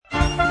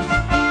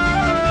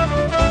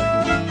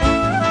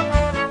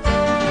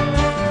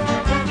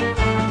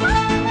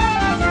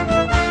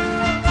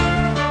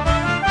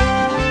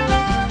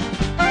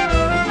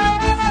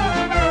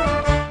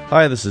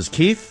Hi, this is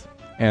Keith,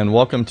 and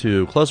welcome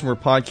to Klezmer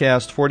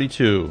Podcast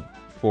 42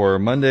 for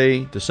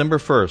Monday, December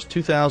 1st,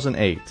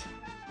 2008.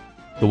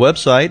 The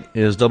website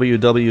is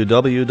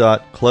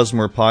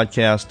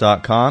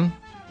www.klezmerpodcast.com,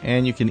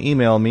 and you can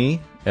email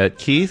me at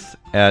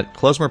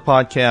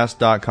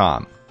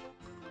keith@klezmerpodcast.com.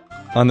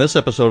 On this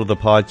episode of the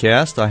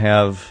podcast, I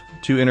have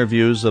two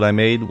interviews that I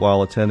made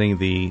while attending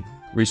the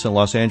recent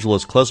Los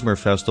Angeles Klezmer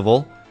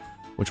Festival,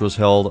 which was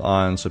held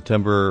on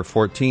September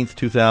 14th,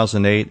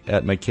 2008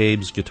 at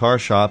McCabe's Guitar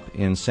Shop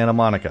in Santa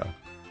Monica.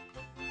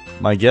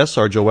 My guests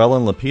are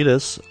Joellen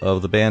Lapidus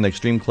of the band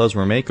Extreme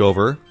Klezmer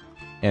Makeover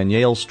and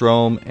Yael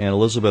Strom and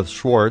Elizabeth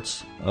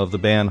Schwartz of the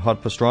band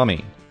Hot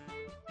Pastrami.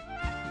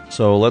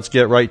 So let's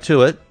get right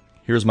to it.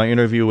 Here's my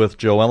interview with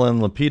Joellen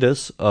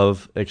Lapidus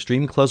of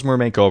Extreme Klezmer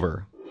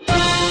Makeover.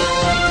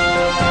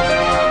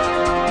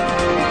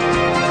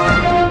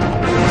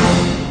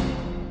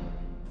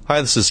 Hi,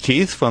 this is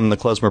Keith from the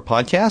Klezmer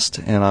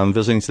Podcast, and I'm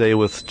visiting today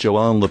with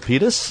Joellen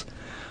Lapidus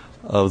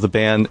of the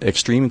band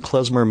Extreme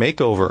Klezmer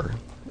Makeover.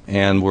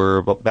 And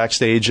we're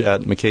backstage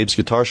at McCabe's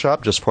Guitar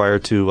Shop just prior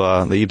to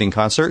the evening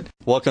concert.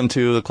 Welcome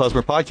to the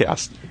Klezmer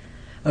Podcast.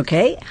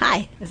 Okay,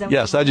 hi.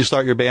 Yes, how did you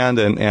start your band,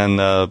 and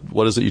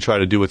what is it you try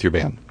to do with your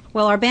band?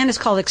 Well, our band is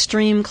called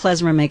Extreme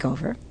Klezmer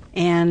Makeover.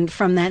 And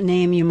from that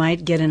name, you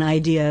might get an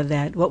idea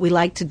that what we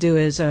like to do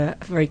is a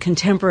very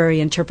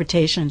contemporary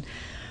interpretation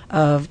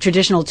of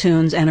traditional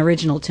tunes and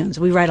original tunes.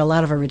 We write a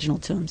lot of original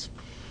tunes.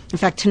 In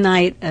fact,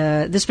 tonight,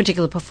 this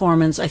particular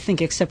performance, I think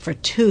except for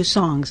two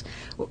songs,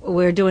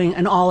 we're doing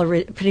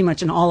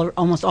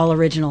almost all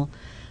original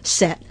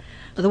set.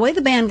 The way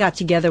the band got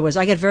together was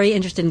I got very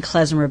interested in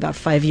klezmer about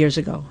 5 years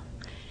ago.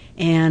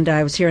 And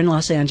I was here in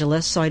Los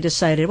Angeles, so I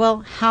decided,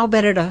 well, how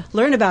better to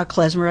learn about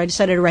klezmer? I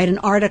decided to write an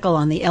article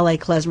on the LA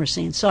klezmer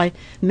scene. So I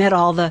met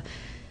all the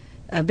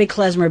big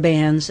klezmer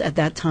bands at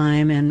that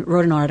time and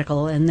wrote an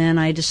article. And then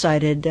I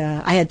decided,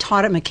 I had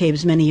taught at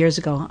McCabe's many years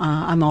ago.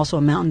 I'm also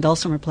a mountain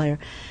dulcimer player.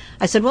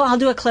 I said, well, I'll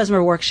do a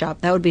klezmer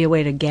workshop. That would be a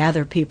way to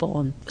gather people.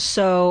 And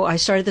so I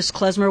started this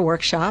klezmer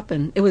workshop,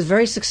 and it was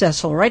very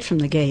successful right from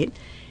the gate.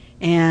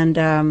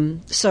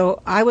 And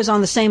so I was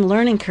on the same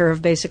learning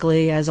curve,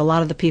 basically, as a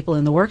lot of the people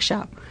in the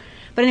workshop.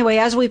 But anyway,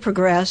 as we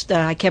progressed,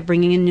 I kept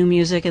bringing in new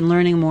music and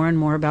learning more and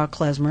more about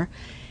klezmer.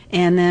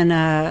 And then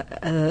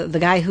the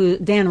guy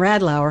Dan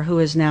Radlauer, who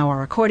is now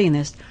our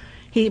accordionist,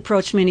 he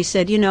approached me and he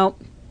said, you know,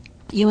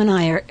 you and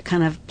I are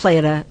kind of play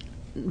at a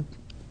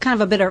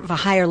bit of a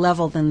higher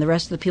level than the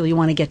rest of the people. You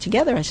want to get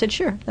together? I said,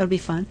 sure, that would be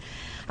fun.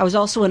 I was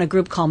also in a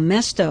group called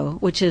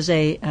Mesto, which is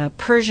a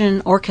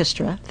Persian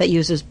orchestra that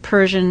uses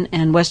Persian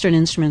and Western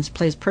instruments,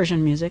 plays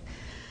Persian music.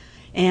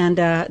 And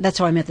that's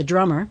how I met the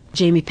drummer,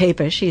 Jamie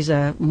Papish. He's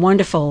a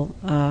wonderful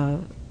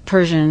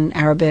Persian,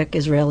 Arabic,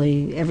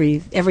 Israeli,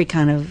 every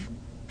kind of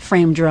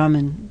frame drum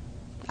and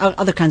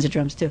other kinds of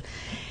drums too.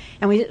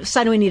 And we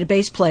decided we need a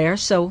bass player,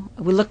 so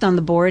we looked on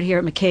the board here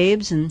at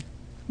McCabe's, and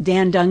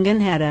Dan Dungan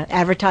had an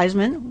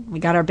advertisement. We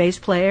got our bass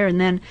player,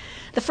 and then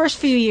the first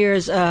few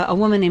years, a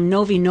woman named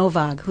Novi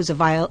Novak, who's a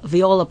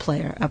viola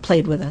player,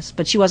 played with us,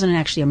 but she wasn't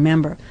actually a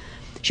member.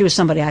 She was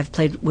somebody I've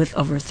played with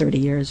over 30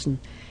 years.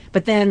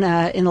 But then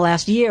in the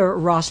last year,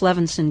 Ross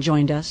Levinson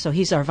joined us, so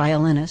he's our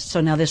violinist.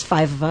 So now there's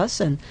 5 of us,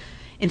 and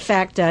in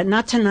fact,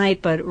 not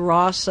tonight, but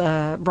Ross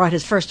brought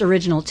his first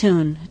original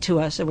tune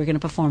to us that we're going to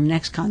perform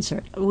next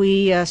concert.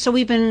 So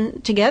we've been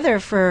together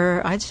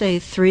for, I'd say,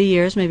 3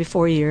 years, maybe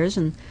 4 years,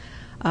 and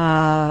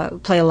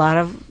play a lot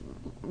of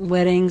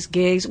weddings,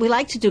 gigs. We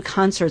like to do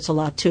concerts a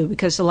lot, too,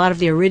 because a lot of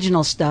the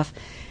original stuff,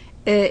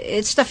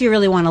 it's stuff you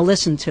really want to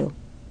listen to.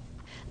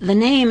 The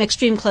name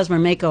Extreme Klezmer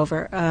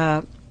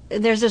Makeover,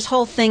 there's this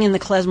whole thing in the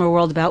klezmer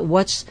world about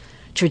what's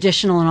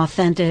traditional and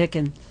authentic,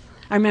 and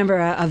I remember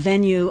a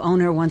venue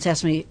owner once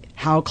asked me,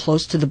 how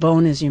close to the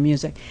bone is your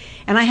music?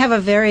 And I have a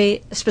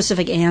very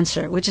specific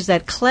answer, which is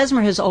that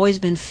klezmer has always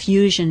been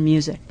fusion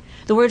music.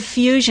 The word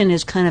fusion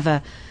is kind of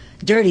a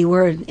dirty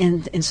word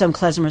in some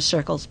klezmer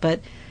circles,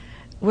 but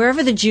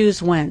wherever the Jews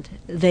went,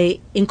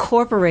 they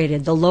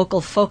incorporated the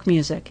local folk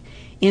music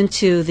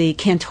into the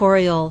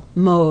cantorial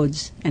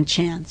modes and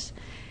chants.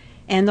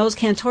 And those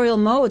cantorial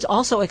modes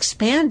also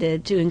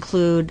expanded to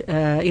include,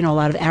 a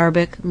lot of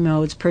Arabic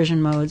modes,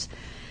 Persian modes.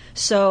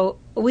 So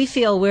we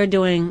feel we're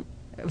doing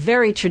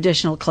very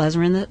traditional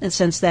klezmer in the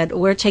sense that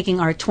we're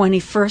taking our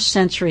 21st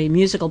century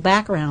musical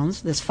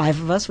backgrounds. There's 5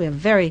 of us. We have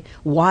very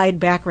wide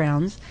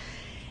backgrounds.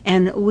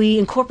 And we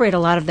incorporate a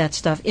lot of that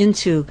stuff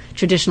into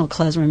traditional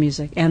klezmer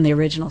music and the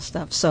original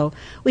stuff. So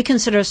we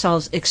consider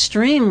ourselves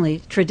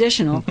extremely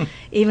traditional,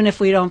 even if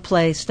we don't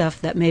play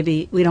stuff that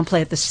maybe we don't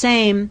play it the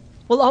same.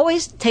 We'll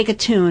always take a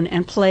tune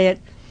and play it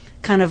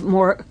kind of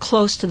more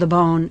close to the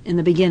bone in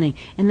the beginning,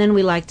 and then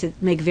we like to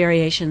make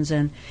variations,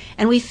 and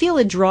we feel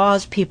it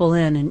draws people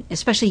in, and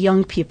especially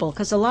young people,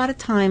 because a lot of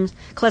times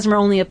klezmer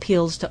only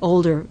appeals to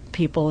older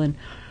people, and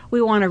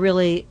we want to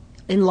really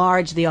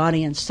enlarge the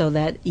audience so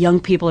that young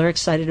people are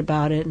excited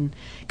about it and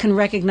can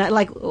recognize.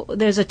 Like,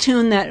 there's a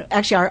tune that,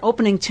 actually our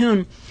opening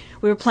tune,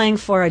 we were playing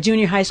for a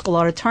junior high school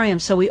auditorium,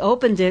 so we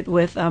opened it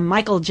with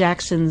Michael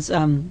Jackson's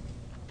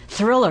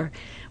Thriller,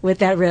 with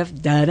that riff,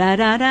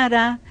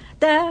 da-da-da-da-da,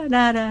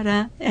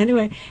 da-da-da-da.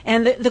 Anyway,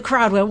 and the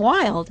crowd went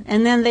wild.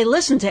 And then they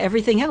listened to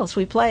everything else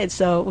we played,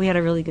 so we had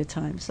a really good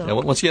time. So yeah,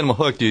 once you get them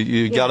hooked,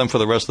 you got them for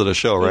the rest of the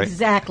show, right?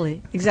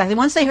 Exactly.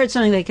 Once they heard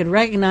something they could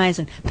recognize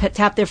and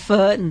tap their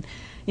foot and,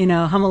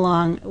 hum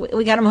along,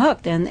 we got them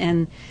hooked.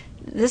 And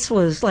this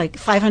was like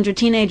 500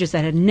 teenagers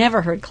that had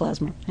never heard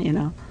klezmer,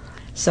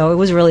 So it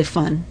was really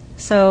fun.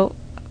 So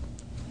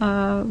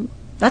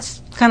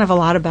that's kind of a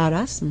lot about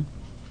us.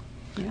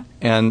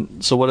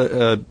 And so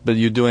but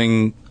you're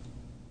doing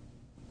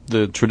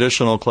the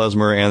traditional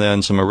klezmer and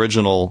then some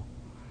original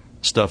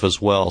stuff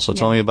as well. So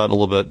tell me about a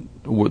little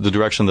bit the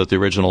direction that the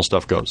original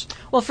stuff goes.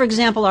 Well, for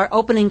example, our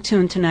opening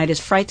tune tonight is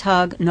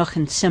Freitag noch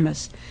ein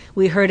Zimmes.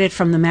 We heard it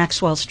from the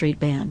Maxwell Street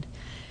Band.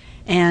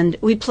 And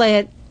we play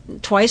it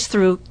twice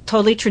through,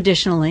 totally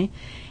traditionally.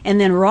 And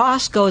then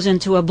Ross goes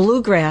into a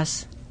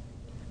bluegrass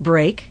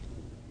break,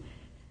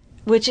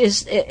 which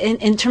is,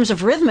 in terms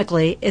of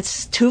rhythmically,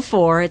 it's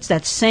 2/4. It's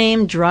that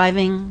same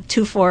driving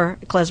 2/4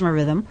 klezmer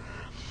rhythm.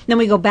 Then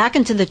we go back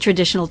into the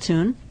traditional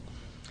tune.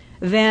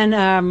 Then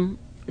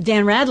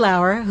Dan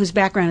Radlauer, whose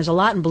background is a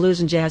lot in blues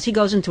and jazz, he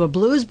goes into a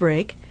blues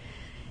break.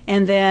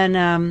 And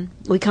then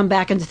we come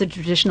back into the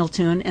traditional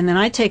tune. And then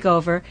I take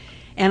over,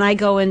 and I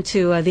go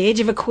into The Age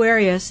of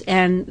Aquarius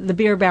and the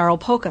Beer Barrel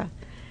Polka.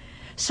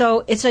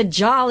 So it's a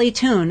jolly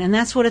tune, and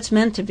that's what it's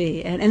meant to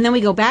be. And then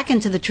we go back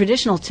into the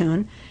traditional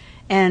tune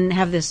and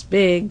have this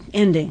big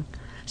ending.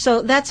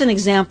 So that's an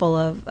example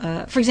of,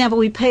 for example,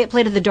 we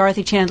played at the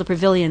Dorothy Chandler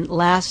Pavilion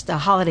last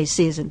holiday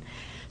season.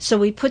 So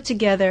we put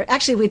together,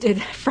 actually we did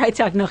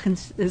Freitag noch ein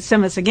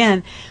Zimmes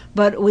again,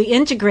 but we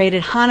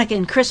integrated Hanukkah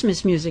and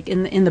Christmas music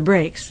in the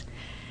breaks.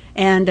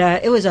 And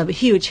it was a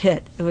huge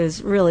hit. It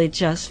was really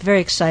just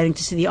very exciting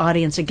to see the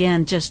audience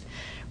again just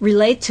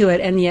relate to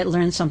it and yet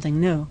learn something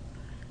new.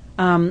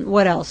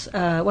 What else?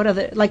 What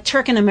other, like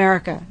Turk in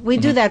America. We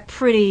do that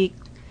pretty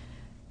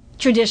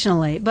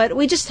traditionally, but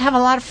we just have a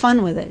lot of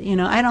fun with it.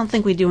 I don't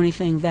think we do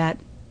anything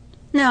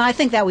I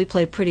think that we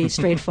play pretty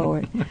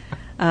straightforward.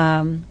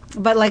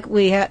 But like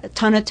we have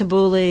Tana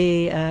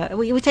Tabuli,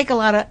 we take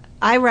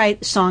I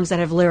write songs that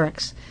have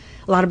lyrics.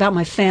 A lot about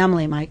my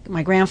family.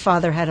 My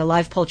grandfather had a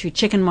live poultry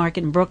chicken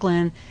market in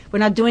Brooklyn. We're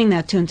not doing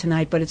that tune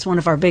tonight, but it's one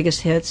of our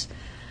biggest hits.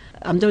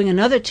 I'm doing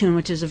another tune,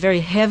 which is a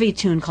very heavy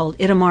tune called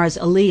Itamar's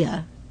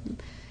Aliyah.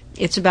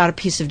 It's about a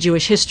piece of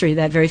Jewish history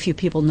that very few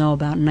people know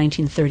about in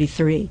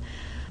 1933.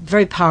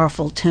 Very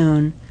powerful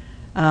tune.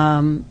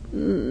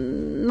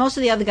 Most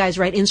of the other guys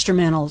write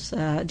instrumentals.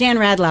 Dan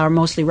Radlauer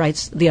mostly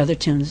writes the other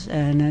tunes,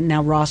 and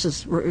now Ross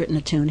has written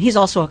a tune. He's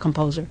also a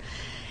composer.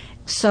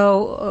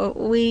 So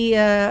we,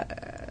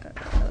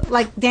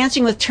 like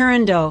Dancing with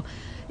Turandot,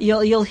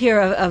 you'll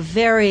hear a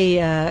very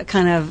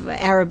kind of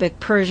Arabic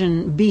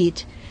Persian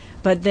beat,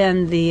 but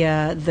then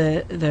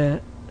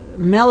the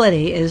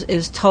melody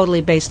is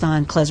totally based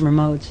on klezmer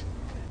modes.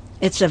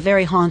 It's a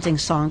very haunting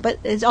song, but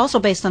it's also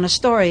based on a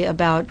story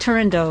about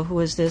Turandot, who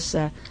was this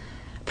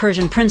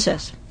Persian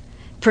princess,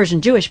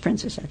 Persian Jewish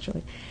princess,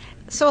 actually.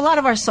 So a lot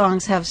of our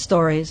songs have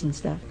stories and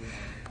stuff.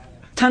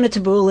 Tana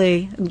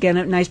Tabuli, again,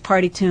 a nice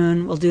party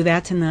tune. We'll do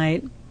that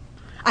tonight.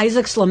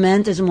 Isaac's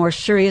Lament is a more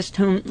serious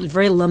tune,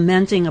 very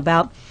lamenting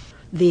about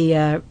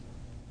the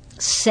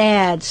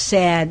sad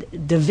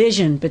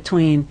division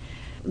between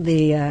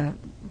the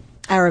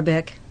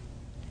Arabic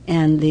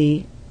and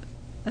the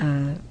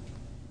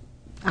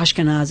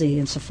Ashkenazi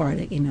and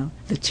Sephardic,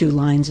 the two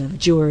lines of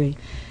Jewry.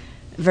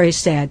 Very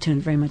sad tune,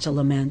 very much a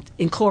lament,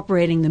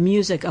 incorporating the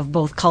music of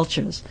both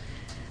cultures.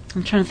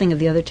 I'm trying to think of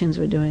the other tunes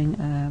we're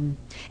doing.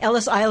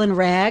 Ellis Island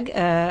Rag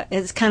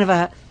is kind of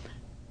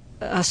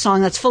a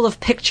song that's full of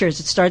pictures.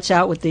 It starts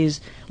out with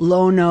these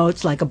low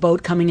notes, like a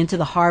boat coming into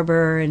the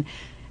harbor, and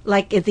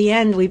like at the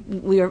end,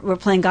 we're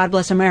playing God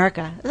Bless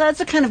America. That's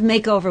the kind of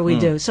makeover we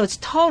do. So it's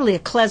totally a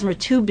klezmer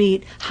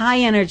 2-beat, high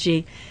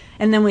energy,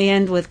 and then we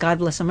end with God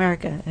Bless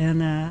America.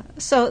 And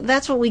so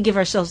that's what we give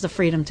ourselves the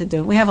freedom to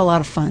do. We have a lot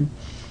of fun.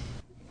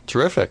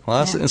 Terrific.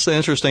 Well, it's an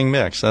interesting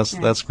mix.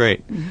 That's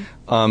great.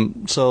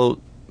 Mm-hmm. So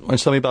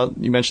tell me about,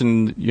 you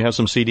mentioned you have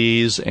some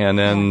CDs, and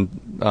then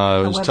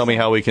just tell me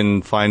how we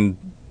can find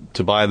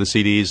to buy the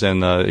CDs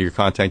and your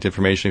contact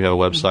information if you have a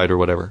website or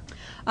whatever.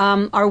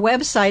 Our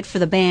website for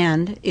the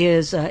band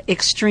is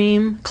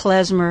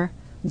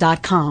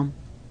extremeklezmer.com.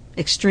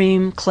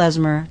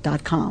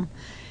 extremeklezmer.com.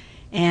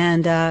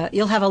 And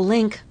you'll have a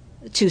link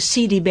to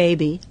CD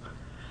Baby,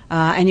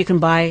 and you can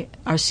buy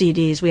our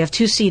CDs. We have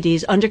 2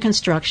 CDs, Under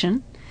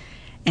Construction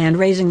and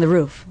Raising the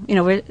Roof.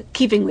 We're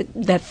keeping with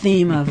that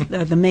theme of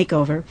the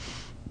makeover.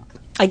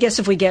 I guess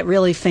if we get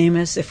really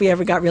famous, if we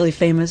ever got really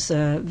famous,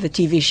 the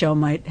TV show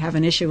might have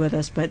an issue with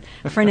us. But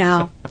for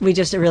now, we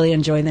just really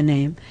enjoy the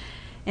name.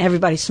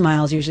 Everybody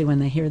smiles usually when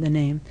they hear the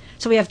name.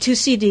 So we have 2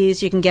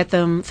 CDs. You can get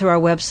them through our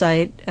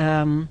website.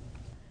 And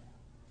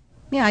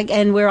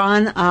we're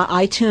on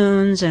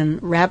iTunes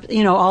and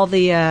all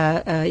the.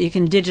 You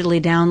can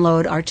digitally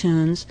download our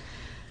tunes.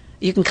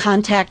 You can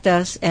contact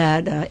us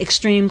at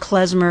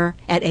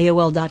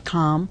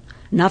extremeklezmer@aol.com,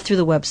 not through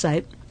the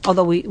website.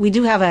 Although we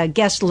do have a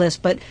guest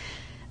list, but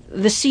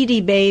the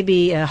CD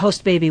Baby,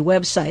 Host Baby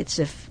websites,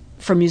 if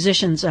for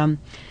musicians,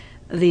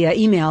 the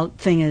email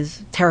thing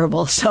is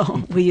terrible,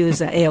 so we use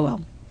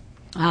AOL.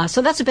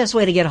 So that's the best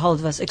way to get a hold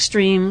of us,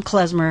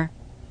 extremeklezmer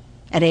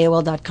at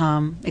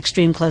AOL.com,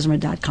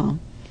 extremeklezmer.com.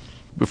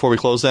 Before we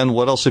close then,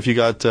 what else have you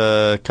got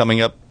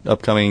coming up,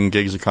 upcoming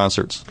gigs or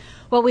concerts?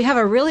 Well, we have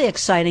a really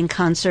exciting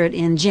concert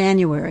in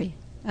January.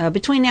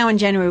 Between now and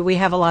January, we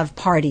have a lot of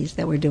parties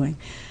that we're doing.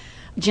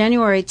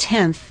 January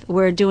 10th,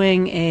 we're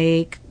doing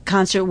a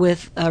concert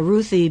with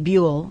Ruthie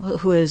Buell,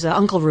 who is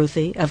Uncle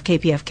Ruthie of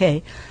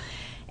KPFK,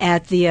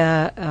 at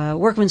the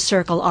Workman's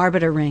Circle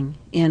Arbiter Ring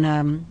in,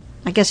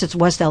 I guess it's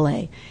West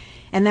L.A.,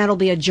 and that'll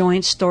be a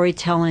joint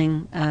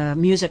storytelling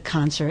music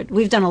concert.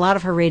 We've done a lot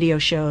of her radio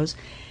shows.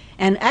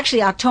 And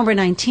actually, October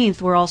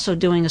 19th, we're also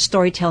doing a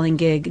storytelling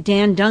gig.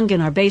 Dan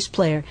Dungan, our bass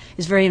player,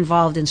 is very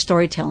involved in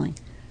storytelling.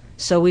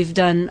 So we've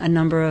done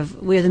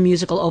we're the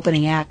musical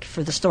opening act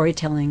for the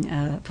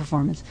storytelling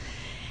performance.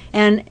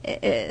 And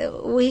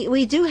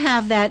we do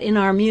have that in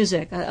our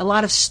music, a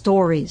lot of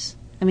stories.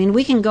 I mean,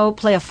 we can go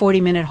play a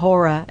 40-minute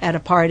horror at a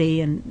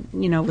party and,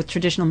 with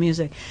traditional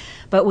music.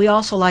 But we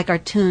also like our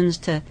tunes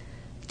to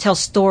tell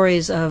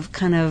stories of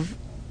kind of,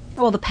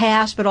 the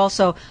past, but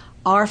also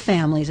our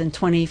families in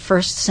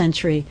 21st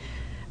century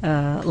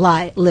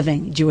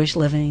living, Jewish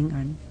living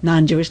or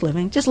non-Jewish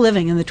living, just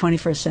living in the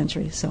 21st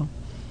century. So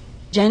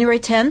January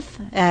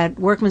 10th at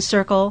Workman's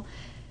Circle,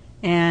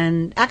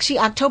 and actually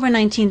October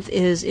 19th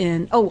is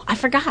I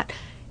forgot.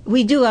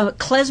 We do a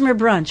klezmer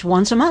brunch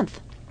once a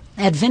month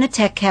at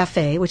Vinitech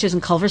Cafe, which is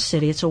in Culver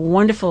City. It's a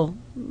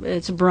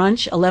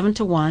brunch, 11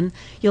 to 1.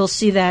 You'll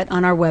see that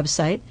on our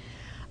website.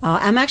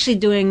 I'm actually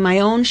doing my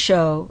own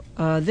show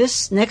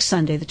this next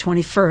Sunday, the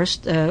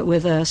 21st,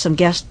 with some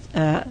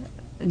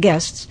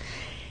guests.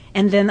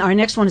 And then our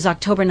next one is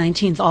October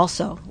 19th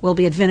also. We'll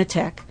be at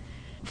Vinitech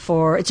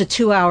it's a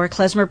 2-hour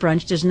klezmer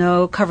brunch. There's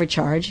no cover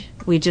charge.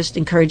 We just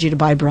encourage you to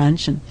buy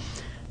brunch. And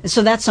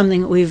so that's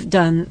something we've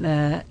done.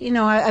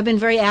 I've been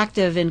very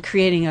active in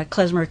creating a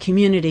klezmer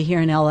community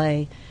here in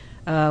L.A.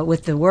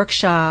 With the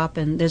workshop,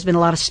 and there's been a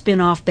lot of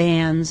spin-off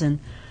bands, and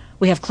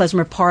we have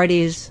klezmer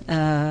parties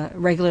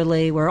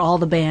regularly where all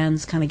the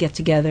bands kind of get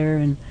together,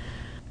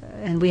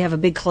 and we have a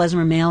big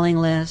klezmer mailing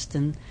list.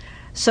 And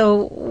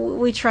so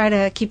we try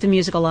to keep the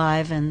music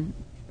alive and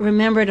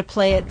remember to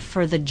play it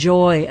for the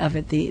joy of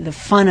it, the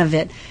fun of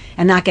it,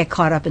 and not get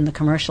caught up in the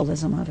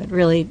commercialism of it.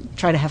 Really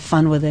try to have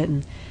fun with it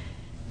and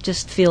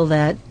just feel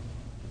that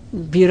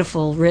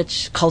beautiful,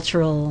 rich,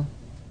 cultural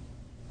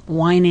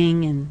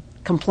whining and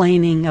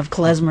complaining of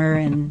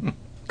klezmer and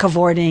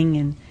cavorting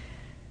and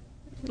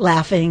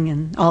laughing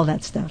and all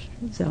that stuff.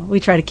 So we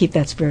try to keep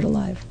that spirit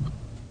alive.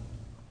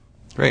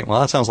 Great.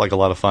 Well, that sounds like a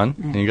lot of fun.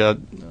 Yeah. And you got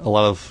a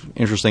lot of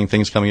interesting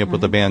things coming up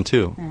with the band,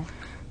 too. Yeah.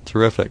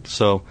 Terrific.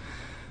 So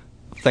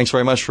thanks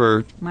very much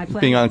for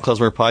being on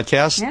Klezmer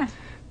Podcast. Yeah.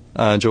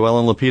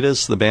 Joellen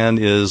Lapidus, the band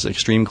is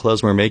Extreme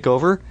Klezmer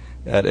Makeover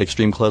at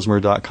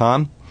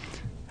extremeklezmer.com.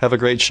 Have a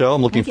great show.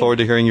 I'm looking forward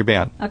to hearing your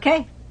band.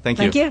 Okay. Thank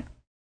you. Thank you.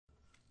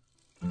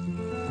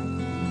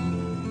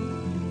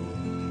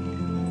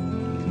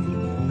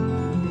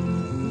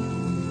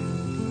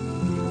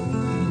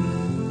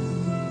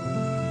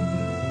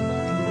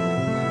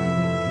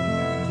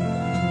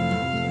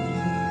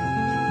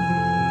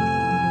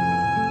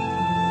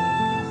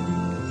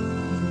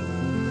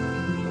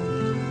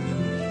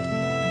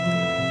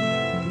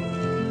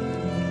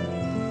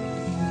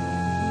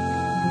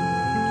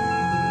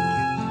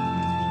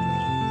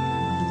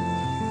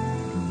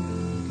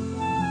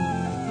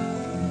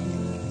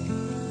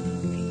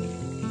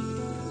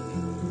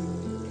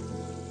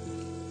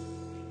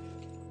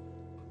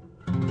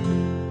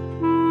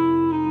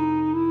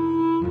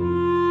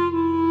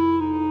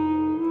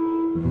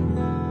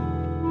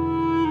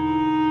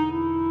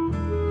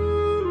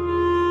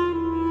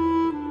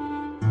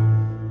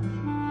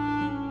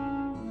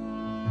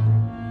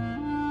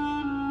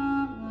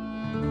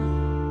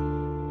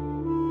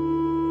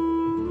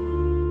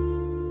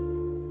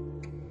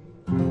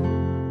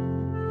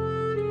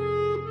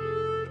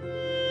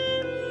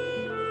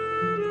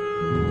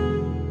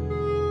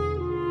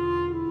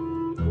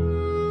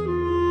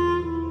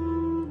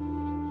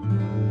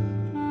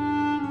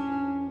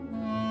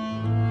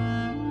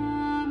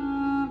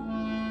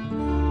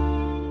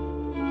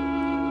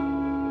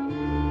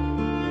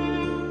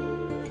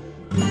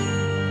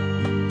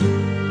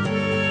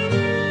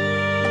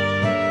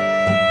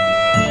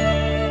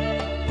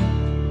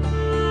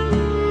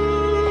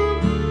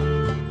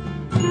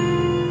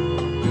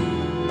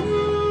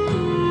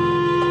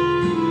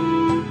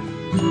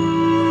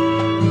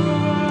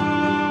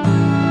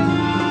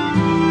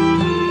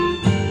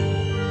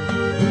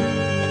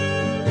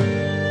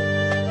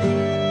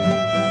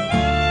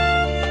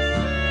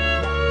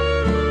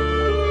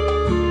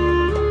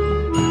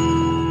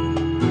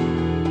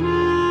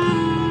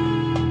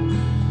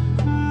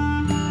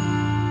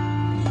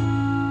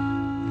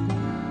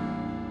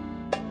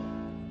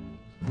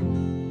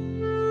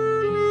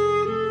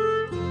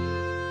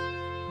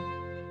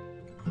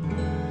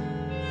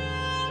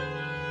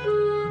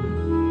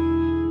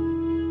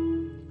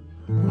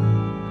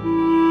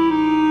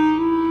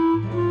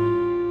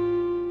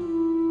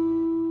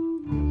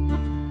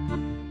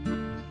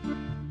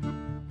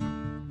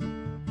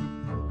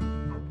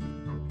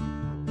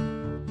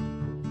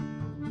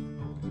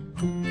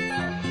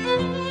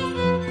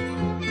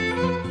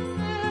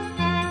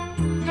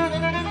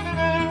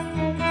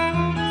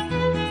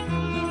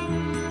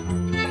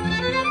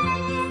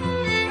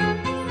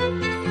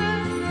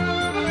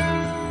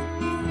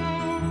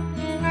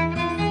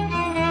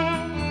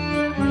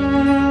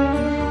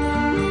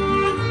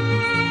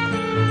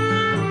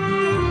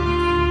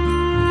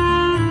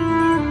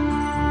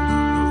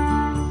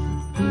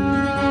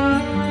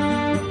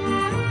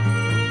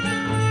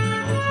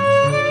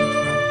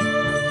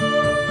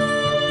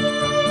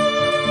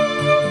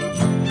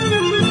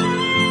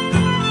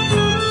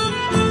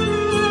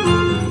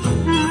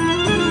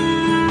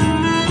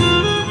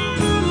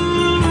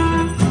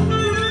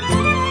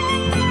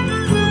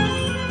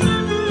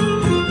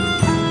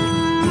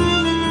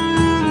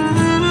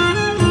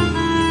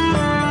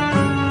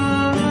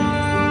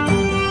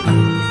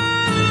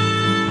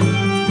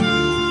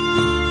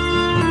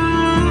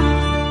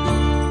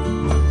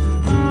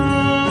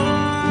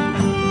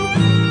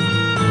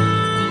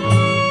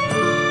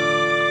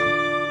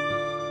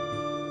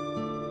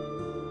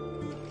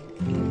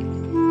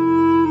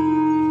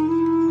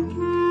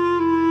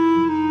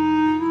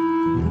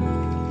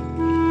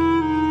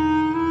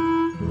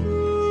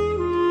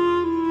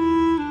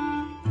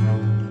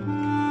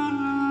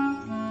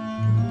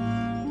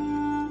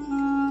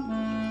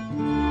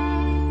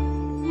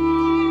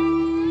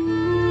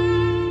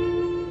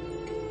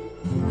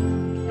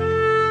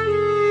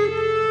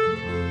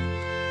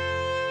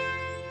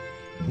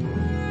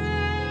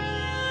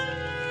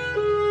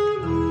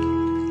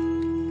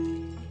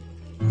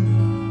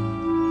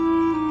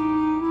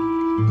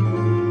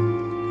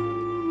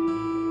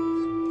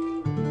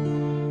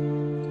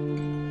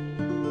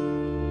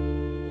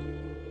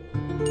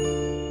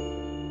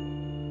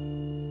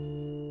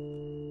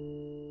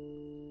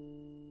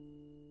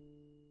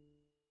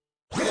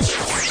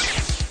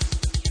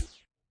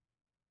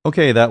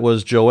 Okay, that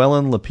was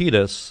Joellen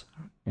Lapidus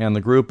and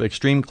the group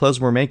Extreme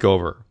Klezmer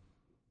Makeover.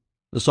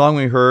 The song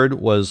we heard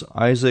was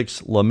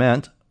Isaac's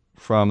Lament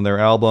from their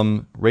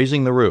album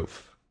Raising the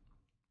Roof.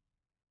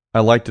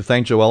 I'd like to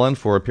thank Joellen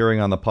for appearing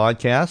on the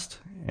podcast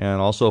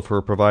and also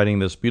for providing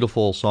this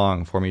beautiful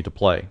song for me to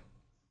play.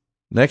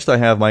 Next, I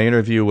have my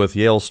interview with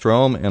Yael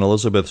Strom and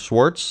Elizabeth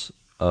Schwartz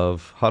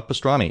of Hot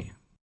Pastrami.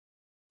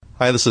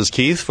 Hi, this is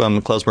Keith from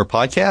the Klezmer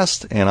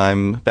Podcast, and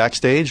I'm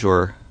backstage,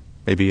 or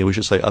maybe we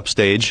should say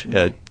upstage,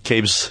 at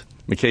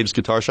McCabe's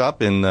Guitar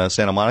Shop in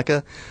Santa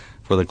Monica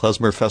for the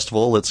Klezmer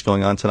Festival that's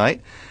going on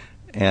tonight.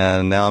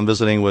 And now I'm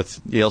visiting with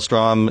Yael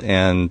Strom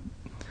and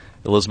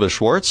Elizabeth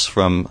Schwartz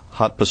from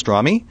Hot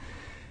Pastrami.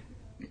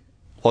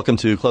 Welcome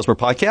to Klezmer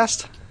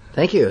Podcast.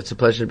 Thank you. It's a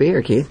pleasure to be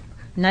here, Keith.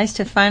 Nice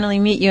to finally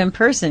meet you in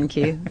person,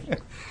 Keith.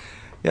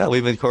 Yeah,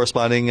 we've been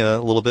corresponding a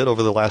little bit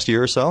over the last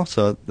year or so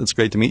it's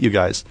great to meet you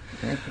guys.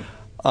 Thank you.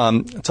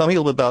 Tell me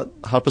a little bit about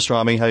Hot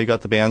Pastrami, how you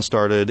got the band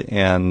started,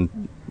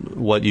 and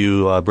what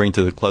you bring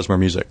to the klezmer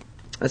music.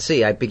 Let's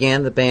see. I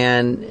began the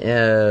band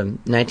in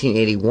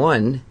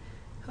 1981.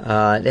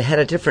 It had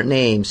a different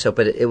name,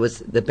 but it was,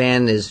 the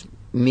band is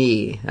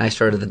me. I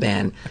started the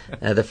band.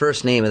 The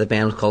first name of the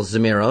band was called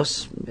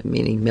Zemiros,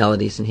 meaning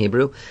melodies in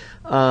Hebrew.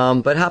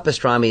 But Hot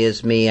Pastrami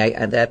is me.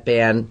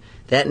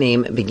 That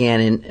name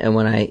began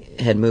when I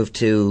had moved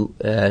to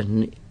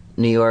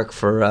New York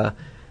for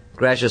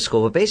graduate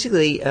school. But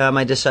basically,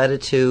 I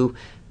decided to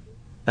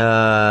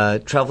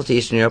travel to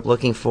Eastern Europe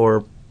looking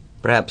for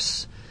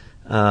perhaps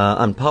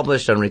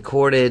unpublished,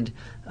 unrecorded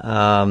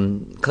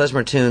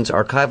klezmer tunes,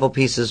 archival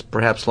pieces,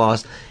 perhaps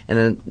lost,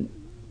 and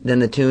then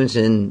the tunes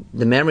and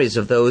the memories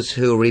of those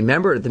who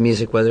remembered the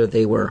music, whether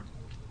they were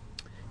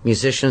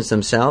musicians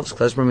themselves,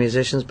 klezmer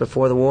musicians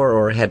before the war,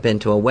 or had been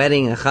to a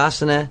wedding, a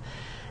chasana.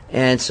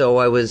 And so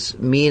I was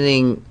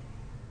meeting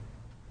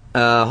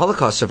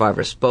Holocaust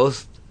survivors,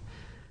 both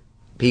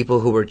people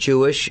who were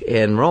Jewish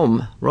and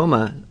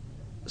Roma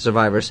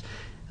survivors,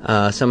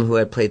 some who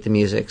had played the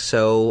music.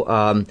 So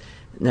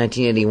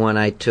 1981,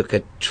 I took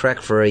a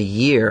trek for a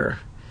year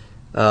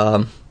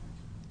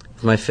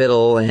with my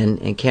fiddle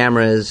and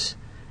cameras,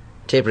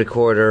 tape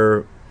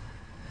recorder.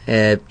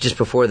 Just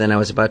before then, I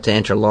was about to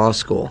enter law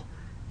school.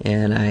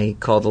 And I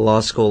called the law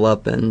school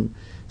up and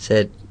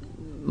said,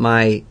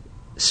 my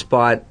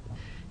spot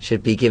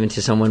should be given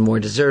to someone more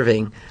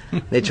deserving.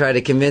 They tried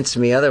to convince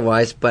me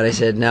otherwise, but I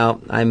said,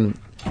 no,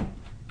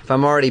 if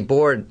I'm already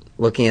bored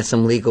looking at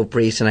some legal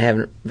briefs and I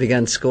haven't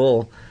begun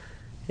school,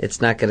 it's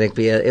not going to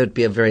be it would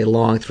be a very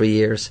long 3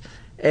 years.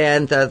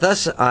 And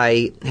thus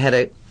I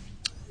had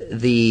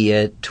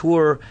the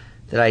tour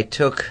that I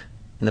took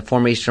in the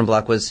former Eastern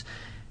Bloc was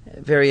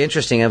very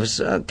interesting. I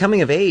was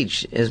coming of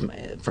age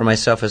for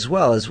myself as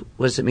well.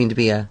 What does it mean to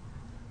be a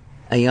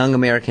young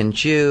American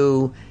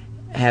Jew,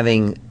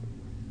 having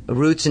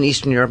roots in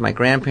Eastern Europe? My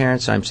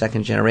grandparents, I'm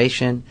second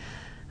generation,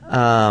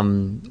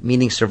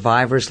 meeting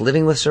survivors,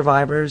 living with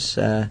survivors,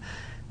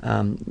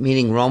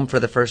 meeting Rome for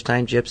the first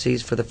time,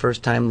 Gypsies for the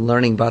first time,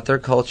 learning about their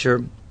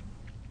culture,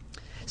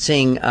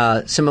 seeing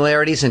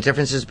similarities and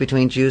differences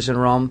between Jews and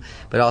Rome,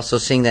 but also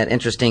seeing that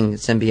interesting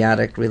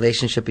symbiotic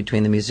relationship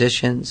between the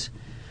musicians.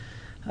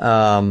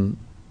 So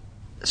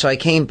I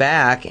came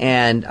back,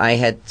 and I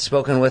had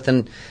spoken with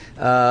a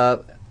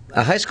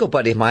high school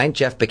buddy of mine,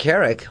 Jeff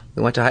Bekarik.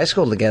 We went to high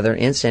school together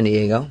in San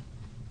Diego.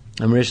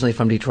 I'm originally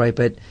from Detroit,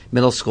 but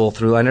middle school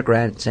through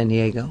undergrad in San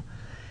Diego.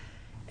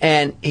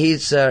 And he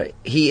is a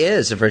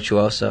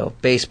virtuoso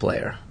bass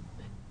player,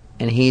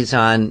 and he's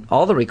on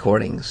all the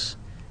recordings.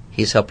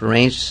 He's helped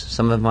arrange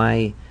some of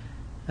my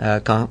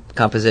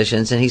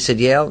compositions, and he said,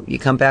 Yael, you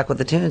come back with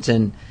the tunes,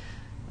 and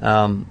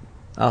I'll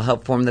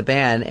help form the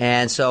band.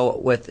 And so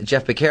with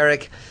Jeff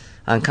Bekarik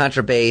on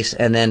contrabass,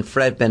 and then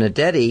Fred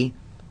Benedetti,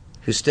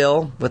 who's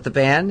still with the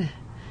band,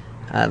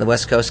 the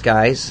West Coast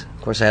guys.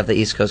 Of course, I have the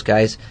East Coast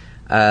guys.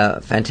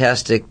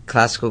 Fantastic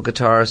classical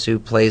guitarist who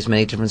plays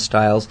many different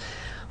styles,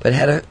 but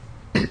had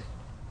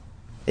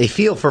a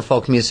feel for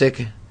folk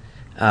music,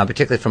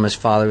 particularly from his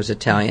father, who was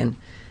Italian.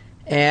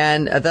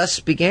 And thus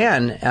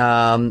began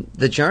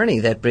the journey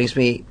that brings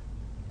me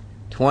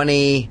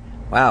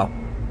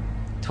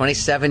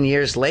 27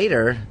 years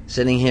later,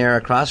 sitting here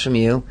across from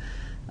you.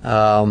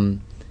 I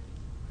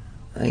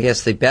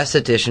guess the best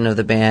edition of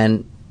the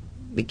band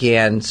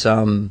began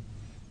some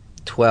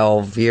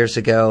 12 years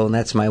ago, and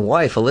that's my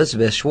wife,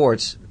 Elizabeth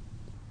Schwartz.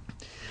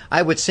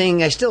 I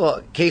still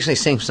occasionally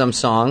sing some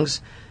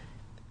songs,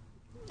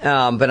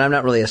 but I'm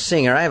not really a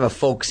singer. I have a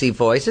folksy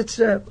voice. It's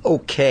an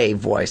okay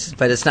voice,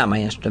 but it's not my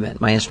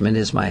instrument. My instrument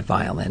is my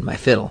violin, my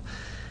fiddle.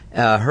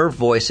 Her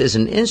voice is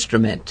an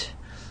instrument,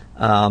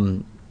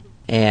 and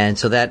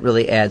so that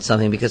really adds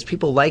something, because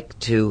people like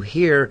to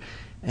hear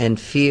and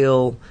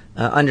feel,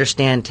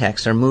 understand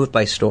text, are moved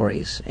by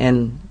stories.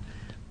 And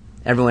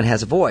everyone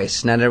has a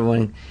voice. Not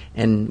everyone,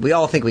 and we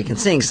all think we can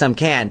sing. Some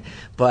can,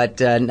 but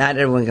not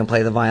everyone can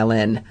play the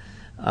violin.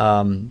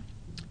 So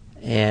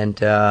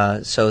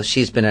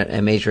she's been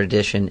a major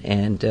addition.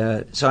 And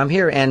so I'm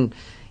here, and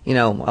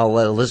I'll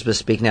let Elizabeth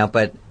speak now.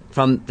 But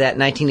from that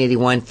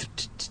 1981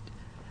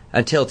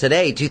 until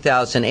today,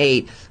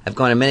 2008, I've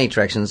gone in many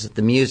directions.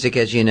 The music,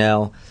 as you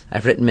know,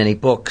 I've written many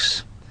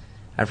books.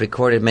 I've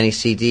recorded many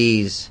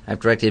CDs. I've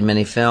directed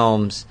many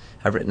films.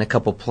 I've written a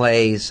couple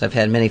plays. I've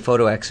had many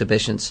photo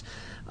exhibitions.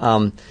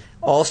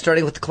 All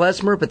starting with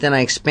klezmer, but then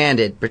I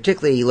expanded,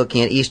 particularly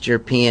looking at East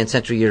European,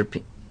 Central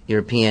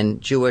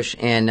European, Jewish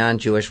and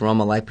non-Jewish,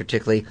 Roma life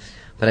particularly.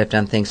 But I've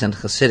done things on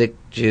Hasidic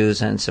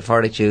Jews and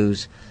Sephardic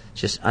Jews,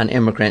 just on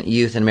immigrant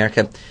youth in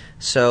America.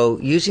 So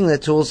using the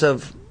tools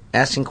of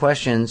asking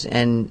questions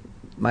and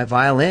my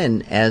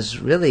violin as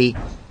really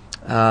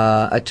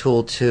a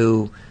tool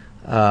to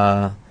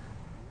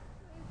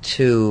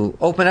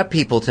open up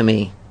people to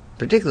me,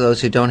 particularly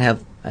those who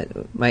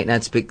might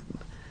not speak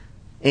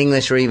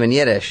English or even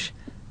Yiddish.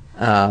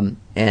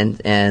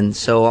 And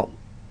so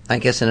I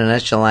guess in a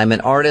nutshell, I'm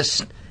an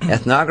artist,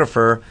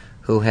 ethnographer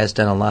who has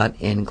done a lot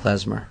in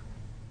klezmer.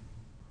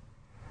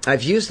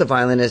 I've used the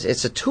violin as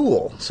it's a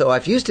tool. So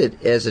I've used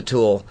it as a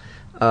tool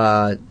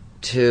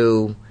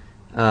to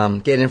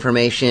get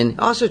information,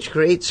 also to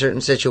create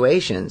certain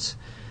situations.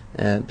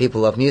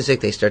 People love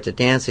music; they start to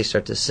dance, they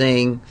start to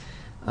sing.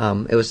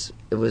 It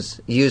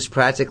was used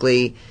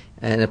practically,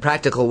 in a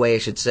practical way, I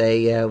should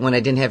say, when I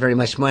didn't have very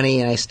much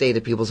money and I stayed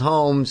at people's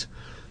homes,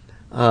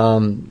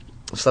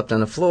 slept on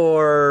the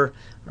floor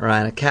or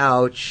on a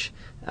couch.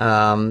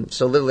 So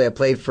literally I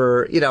played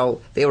for,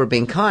 they were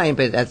being kind,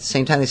 but at the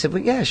same time they said,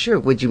 well, yeah, sure.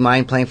 Would you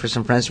mind playing for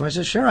some friends? I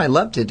said, sure, I'd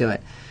love to do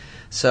it.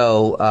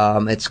 So,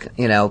 it's,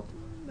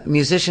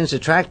 musicians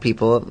attract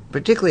people,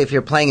 particularly if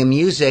you're playing a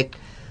music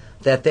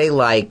that they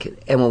like.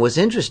 And what was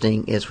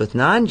interesting is with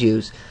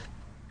non-Jews,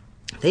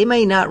 they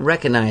may not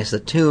recognize the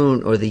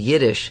tune or the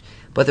Yiddish,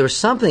 but there was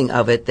something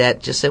of it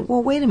that just said,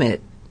 well, wait a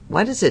minute.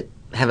 Why does it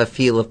have a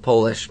feel of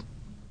Polish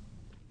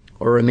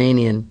or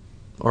Romanian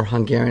or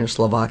Hungarian or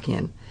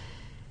Slovakian?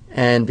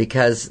 And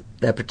because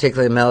that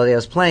particular melody I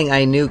was playing,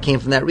 I knew came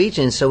from that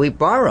region, so we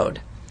borrowed,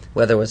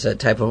 whether it was a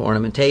type of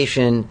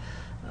ornamentation,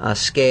 a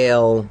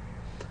scale,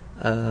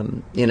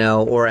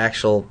 or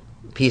actual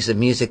piece of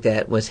music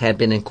that had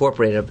been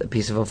incorporated, a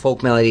piece of a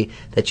folk melody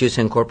that Jews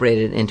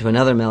incorporated into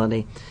another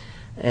melody.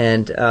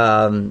 And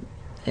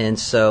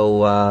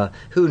so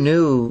who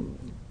knew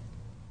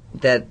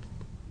that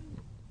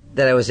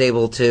I was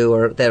able to,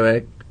 or that I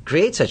would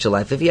create such a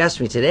life? If you asked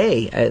me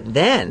today,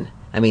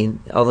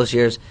 all those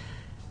years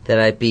that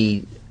I'd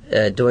be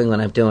doing what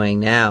I'm doing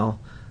now,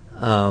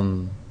 I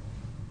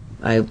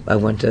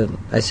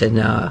said,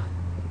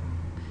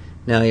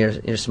 no,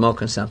 you're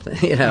smoking something,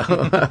 and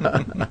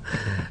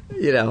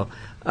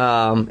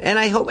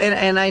I hope,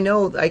 and I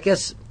know, I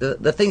guess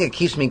the thing that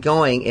keeps me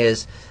going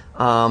is,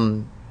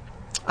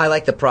 I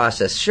like the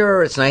process.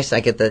 Sure, it's nice. I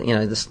get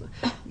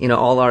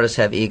all artists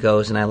have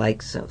egos, and I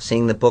like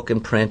seeing the book in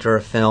print or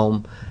a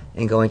film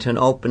and going to an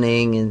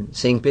opening and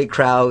seeing big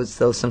crowds,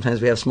 though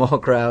sometimes we have small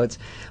crowds.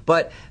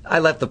 But I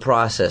love the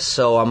process,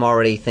 so I'm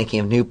already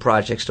thinking of new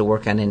projects to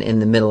work on in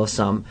the middle of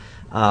some.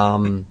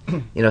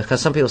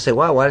 Because some people say,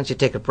 wow, why don't you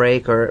take a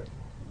break? Or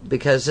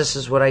because this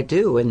is what I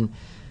do.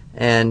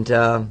 And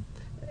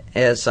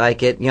as I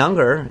get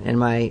younger in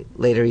my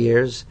later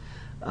years,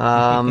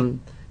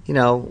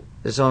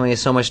 there's only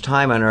so much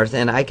time on earth.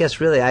 And I guess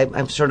really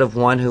I'm sort of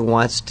one who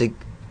wants to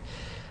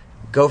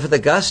go for the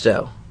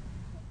gusto.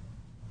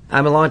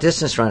 I'm a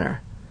long-distance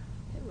runner.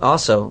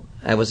 Also,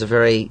 I was a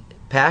very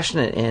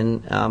passionate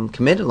and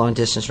committed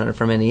long-distance runner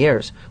for many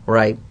years, where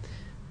I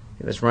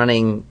was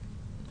running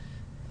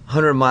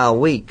 100-mile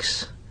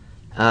weeks.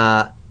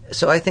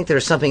 So I think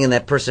there's something in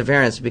that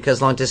perseverance, because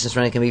long-distance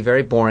running can be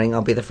very boring.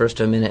 I'll be the first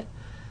to admit it.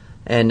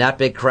 And not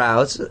big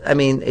crowds. I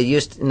mean,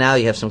 now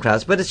you have some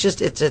crowds, but it's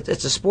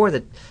a sport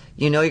that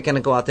you're going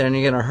to go out there and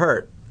you're going to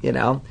hurt,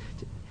 Not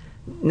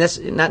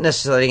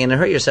necessarily going to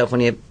hurt yourself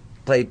when you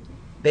play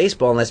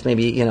baseball, unless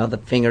maybe, the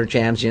finger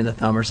jams you in the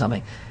thumb or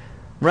something.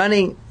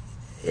 Running,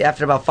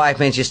 after about 5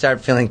 minutes, you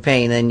start feeling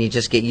pain, and you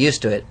just get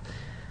used to it.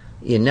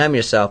 You numb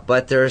yourself.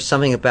 But there's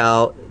something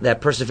about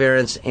that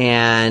perseverance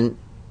and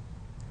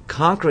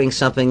conquering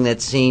something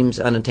that seems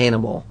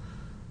unattainable.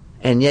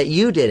 And yet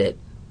you did it.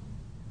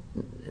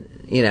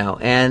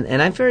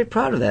 And I'm very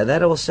proud of that.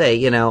 That I will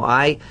say,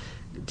 I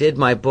did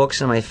my books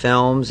and my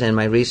films and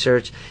my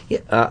research.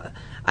 I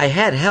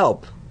had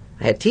help.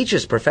 I had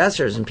teachers,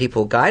 professors, and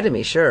people who guided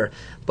me, sure.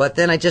 But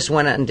then I just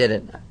went out and did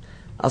it.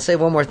 I'll say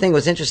one more thing. It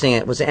was interesting.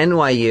 It was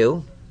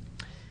NYU.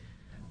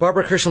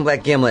 Barbara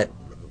Kirschenblatt Gimlet,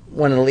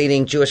 one of the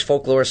leading Jewish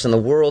folklorists in the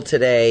world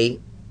today.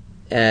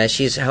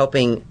 She's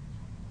helping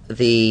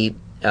coordinate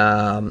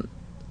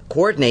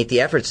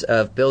the efforts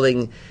of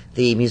building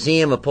the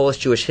Museum of Polish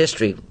Jewish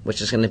History, which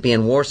is going to be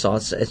in Warsaw.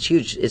 It's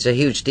huge. It's a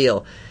huge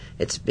deal.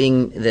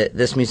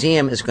 This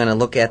museum is going to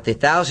look at the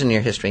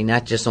 1,000-year history,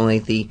 not just only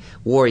the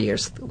war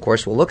years. Of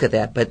course, we'll look at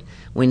that, but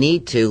we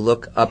need to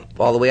look up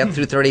all the way up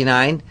through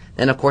 39,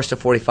 then of course to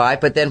 45,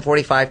 but then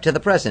 45 to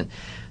the present.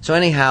 So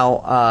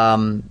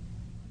anyhow,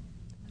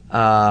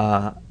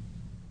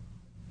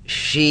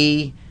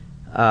 she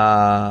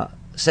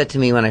said to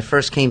me when I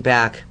first came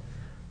back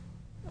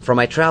from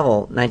my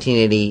travel,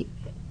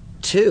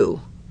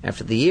 1982,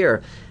 after the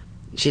year,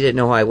 she didn't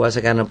know who I was.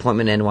 I got an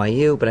appointment at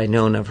NYU, but I'd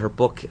known of her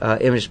book,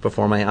 Images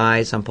Before My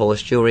Eyes, on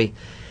Polish Jewry.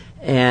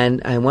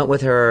 And I went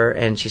with her,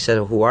 and she said,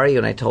 "Who are you?"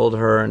 And I told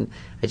her, and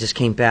I just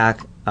came back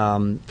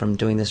from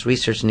doing this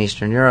research in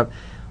Eastern Europe.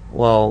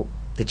 Well,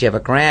 did you have a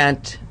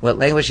grant? What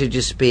language did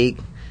you speak?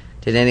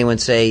 Did anyone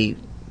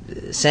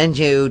send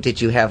you?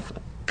 Did you have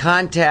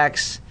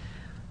contacts?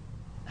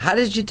 How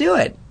did you do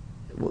it?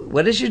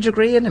 What is your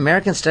degree in?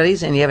 American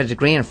Studies, and you have a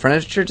degree in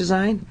furniture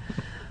design?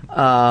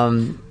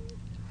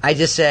 I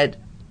just said,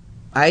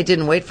 I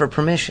didn't wait for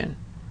permission.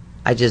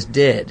 I just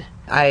did.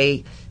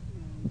 I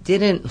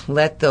didn't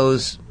let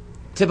those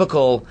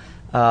typical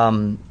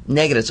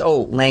negatives.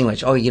 Oh,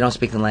 language. Oh, you don't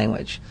speak the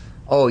language.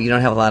 Oh, you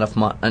don't have a lot of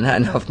not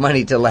enough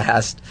money to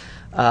last.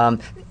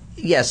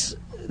 Yes,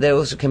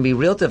 those can be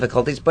real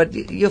difficulties, but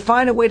you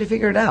find a way to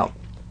figure it out.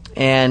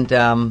 And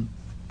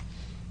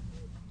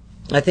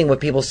I think what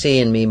people see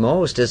in me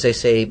most is they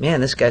say,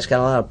 "Man, this guy's got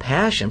a lot of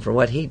passion for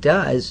what he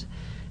does,"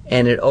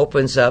 and it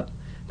opens up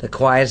the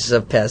quietest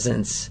of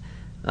peasants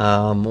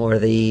or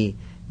the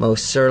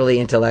most surly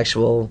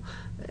intellectual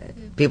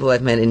people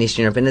I've met in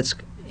Eastern Europe.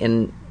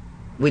 And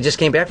we just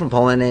came back from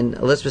Poland, and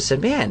Elizabeth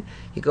said, "Man,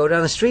 you go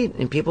down the street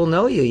and people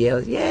know you."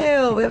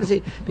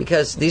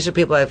 Because these are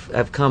people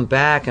I've come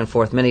back and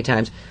forth many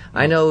times.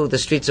 I know the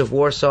streets of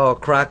Warsaw,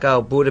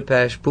 Krakow,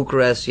 Budapest,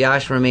 Bucharest,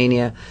 Iași,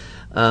 Romania,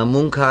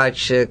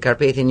 Munkac,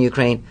 Carpathian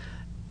Ukraine,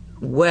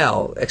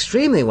 well,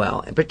 extremely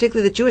well, and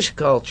particularly the Jewish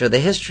culture, the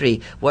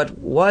history, what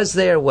was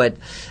there, what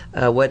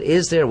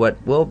is there, what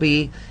will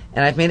be,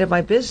 and I've made it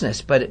my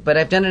business. But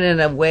I've done it in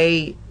a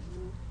way,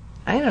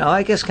 I don't know,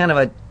 I guess kind of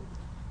a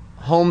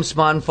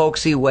homespun,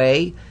 folksy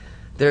way.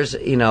 There's,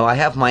 I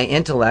have my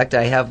intellect,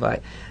 I have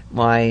my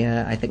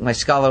I think my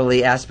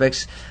scholarly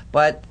aspects,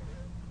 but,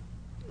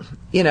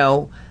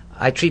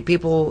 I treat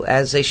people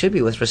as they should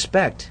be, with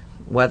respect,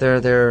 whether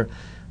they're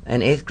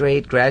an 8th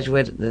grade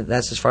graduate,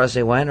 that's as far as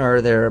they went,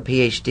 or they're a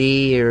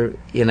PhD, or,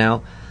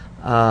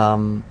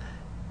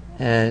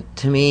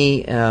 to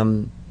me,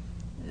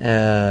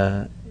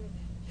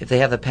 if they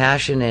have the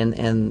passion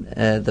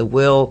and the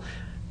will,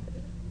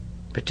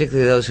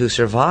 particularly those who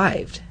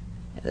survived,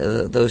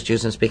 those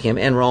Jews, and speaking of,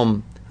 and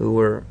Rome,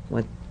 who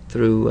went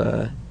through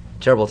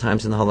terrible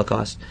times in the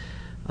Holocaust,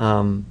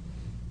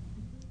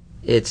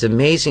 it's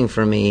amazing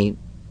for me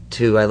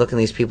I look in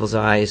these people's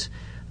eyes,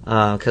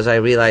 because I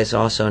realize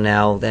also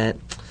now that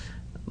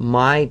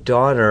my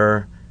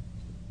daughter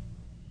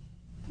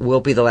will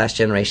be the last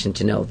generation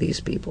to know these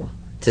people,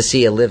 to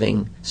see a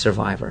living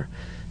survivor,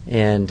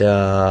 and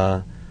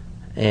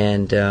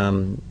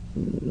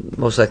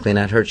most likely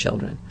not her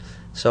children.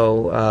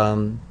 So,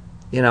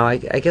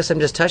 I guess I'm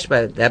just touched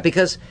by that,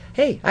 because,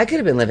 hey, I could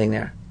have been living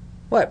there.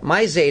 What?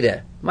 My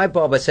Zeta, my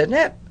Boba said,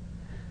 "Nah,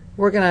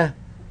 we're going to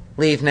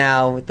leave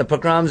now. The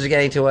pogroms are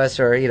getting to us,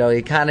 or, the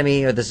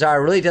economy, or the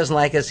Tsar really doesn't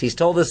like us. He's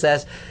told us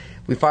this.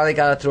 We finally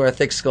got it through our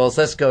thick skulls.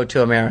 Let's go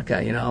to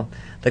America,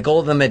 the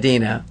Golden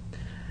Medina."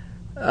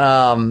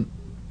 I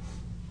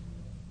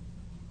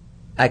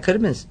could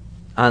have been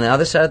on the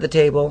other side of the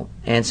table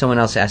and someone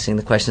else asking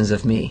the questions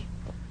of me.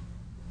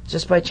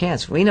 Just by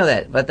chance. We know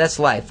that, but that's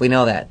life. We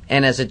know that.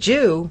 And as a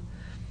Jew,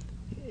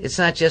 it's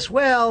not just,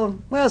 well,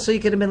 so you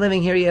could have been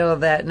living here,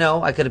 that.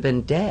 No, I could have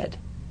been dead.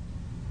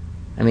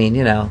 I mean,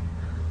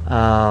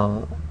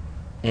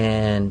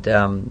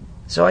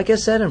 so I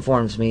guess that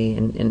informs me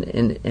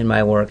in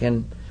my work,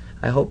 and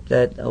I hope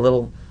that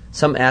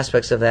some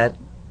aspects of that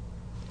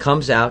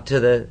comes out to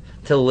the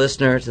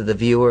listener, to the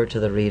viewer, to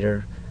the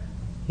reader,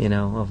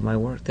 of my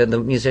work, to the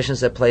musicians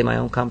that play my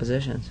own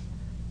compositions.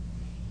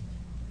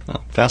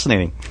 Oh,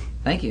 fascinating.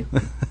 Thank you.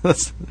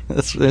 That's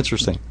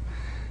interesting.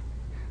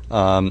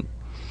 And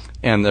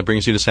that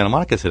brings you to Santa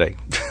Monica today.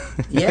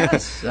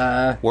 Yes.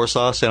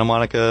 Warsaw, Santa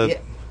Monica.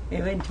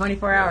 Yeah. In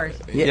 24 hours.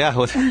 Yeah.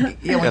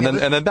 And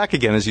then back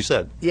again, as you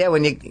said. Yeah,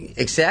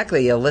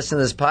 you'll listen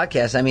to this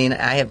podcast. I mean,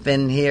 I have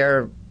been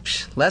here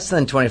less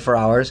than 24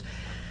 hours.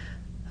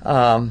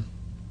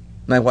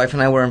 My wife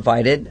and I were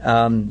invited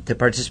to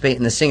participate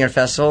in the Singer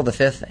Festival, the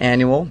 5th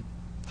annual.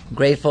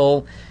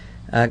 Grateful.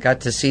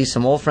 Got to see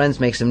some old friends,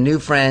 make some new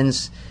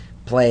friends,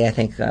 play, I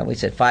think we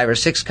said 5 or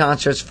 6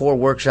 concerts, 4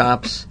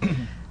 workshops.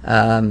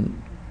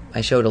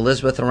 I showed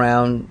Elizabeth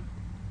around.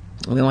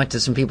 We went to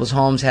some people's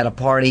homes, had a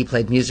party,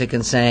 played music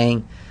and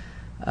sang.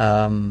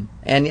 And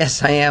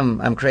yes,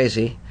 I'm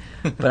crazy.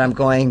 But I'm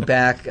going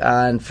back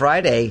on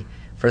Friday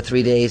for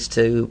 3 days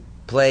to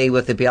play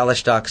with the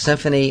Bialystok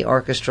Symphony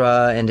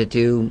Orchestra and to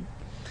do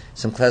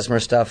some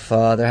klezmer stuff.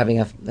 They're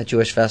having a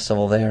Jewish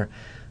festival there.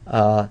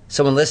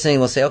 Someone listening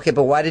will say, "Okay,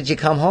 but why did you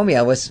come home?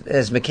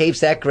 Is McCabe's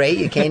that great?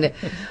 You came to..."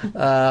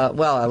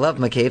 Well, I love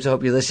McCabe's. I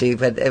hope you're listening.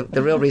 But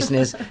the real reason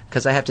is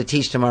because I have to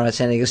teach tomorrow at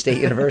San Diego State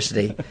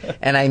University,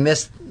 and I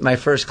missed my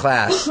first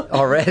class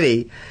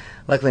already.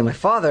 Luckily, my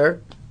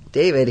father,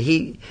 David,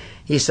 he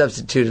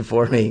substituted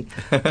for me.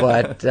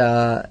 But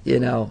I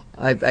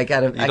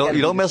got to.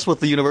 You don't mess with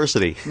the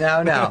university.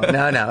 No.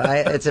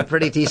 It's a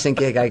pretty decent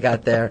gig I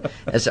got there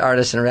as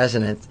artist in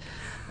residence.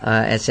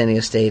 at San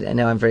Diego State. I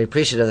know I'm very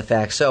appreciative of the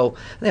fact. So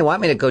they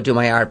want me to go do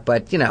my art,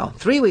 but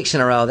 3 weeks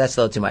in a row, that's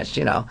a little too much.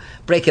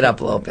 Break it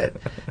up a little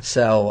bit.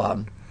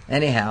 So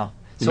anyhow.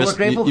 So we're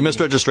grateful. You missed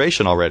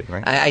registration already,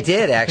 right? I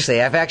did,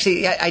 actually.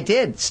 I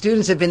did.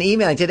 Students have been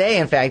emailing today,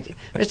 in fact.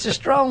 Mr.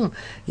 Strom,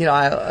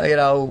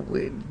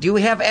 do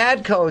we have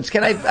ad codes?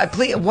 Can I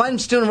please? One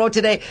student wrote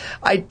today,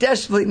 I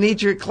desperately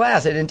need your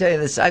class. I didn't tell you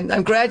this.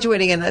 I'm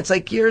graduating, and it's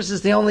like yours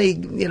is the only,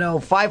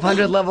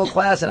 500 level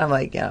class. And I'm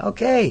like, yeah,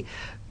 okay.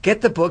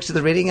 Get the books to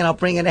the reading, and I'll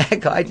bring an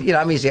ad code.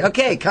 I'm easy.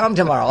 Okay, come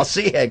tomorrow. I'll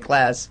see you at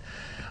class.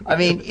 I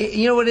mean,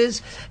 you know what it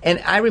is?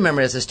 And I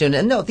remember as a student,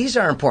 and no, these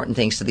are important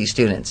things to these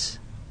students.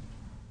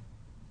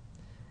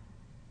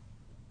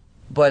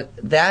 But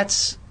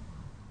that's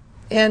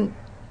age and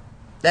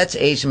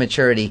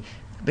maturity,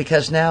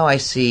 because now I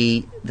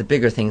see the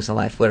bigger things in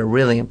life, what are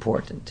really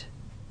important.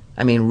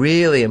 I mean,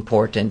 really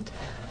important.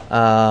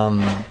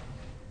 Yes,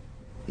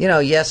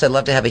 I'd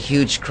love to have a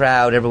huge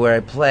crowd everywhere I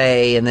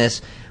play and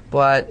this,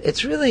 but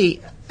it's really,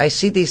 I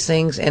see these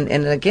things, and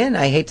again,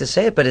 I hate to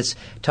say it, but it's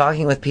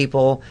talking with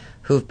people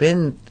who've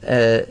been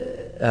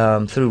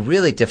through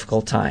really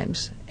difficult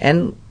times.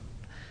 And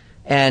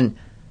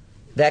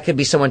that could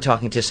be someone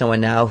talking to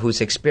someone now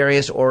who's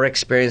experienced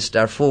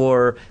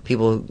Darfur,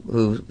 people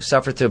who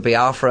suffered through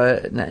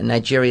Biafra,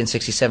 Nigeria in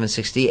 67,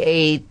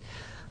 68,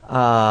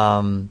 conflicts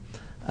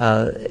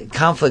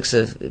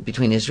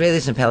between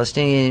Israelis and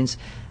Palestinians.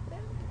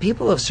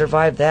 People have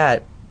survived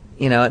that.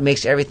 It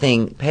makes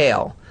everything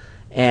pale.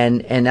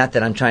 And not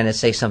that I'm trying to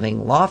say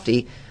something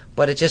lofty,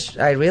 but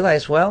I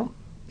realize,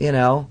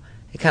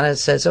 it kind of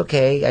says,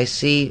 okay, I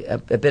see a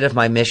bit of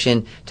my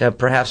mission to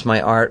perhaps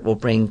my art will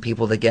bring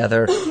people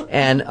together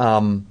and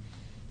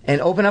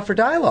open up for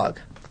dialogue,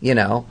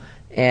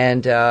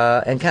 and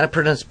kind of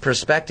put in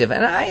perspective.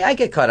 And I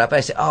get caught up. I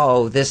say,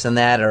 oh, this and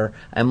that, or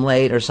I'm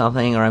late or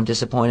something, or I'm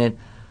disappointed.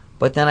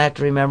 But then I have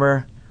to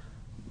remember,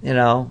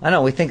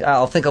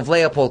 I'll think of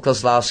Leopold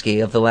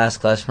Kozlowski of The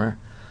Last Klezmer,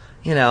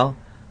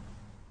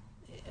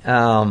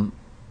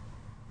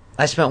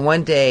 I spent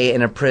one day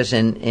in a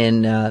prison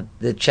in the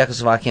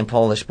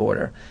Czechoslovakian-Polish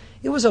border.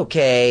 It was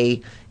okay.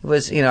 It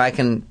was, I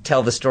can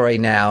tell the story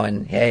now,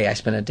 and hey, I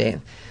spent a day.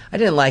 I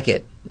didn't like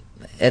it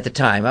at the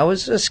time. I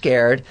was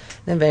scared.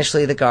 And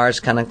eventually the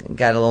guards kind of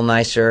got a little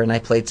nicer, and I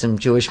played some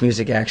Jewish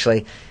music,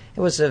 actually. It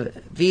was a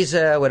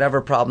visa, whatever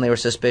problem, they were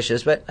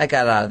suspicious, but I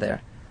got out of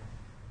there.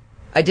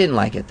 I didn't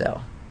like it, though.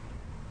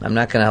 I'm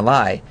not going to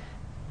lie.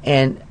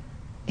 And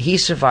he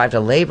survived a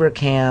labor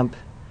camp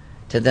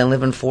to then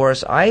live in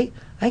forests.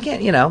 I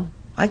can't,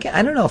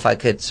 I don't know if I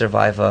could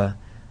survive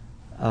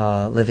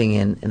living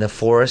in the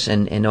forest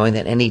and knowing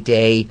that any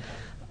day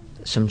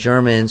some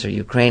Germans or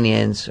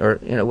Ukrainians or,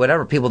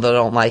 whatever, people that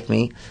don't like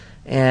me.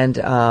 And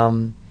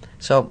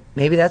so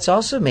maybe that's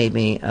also made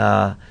me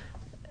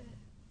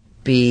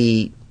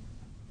be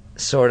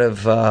sort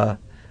of,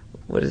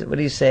 what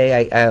do you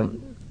say?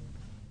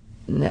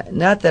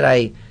 Not that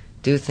I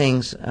do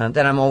things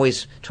that I'm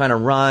always trying to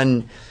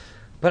run,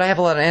 but I have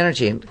a lot of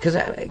energy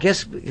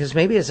because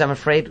maybe as I'm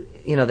afraid,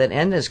 that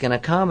end is going to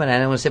come, and I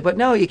don't want to say, but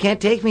no, you can't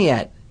take me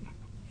yet.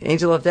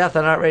 Angel of Death,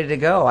 I'm not ready to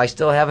go. I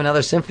still have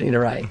another symphony to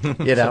write.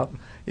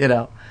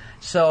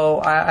 So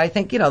I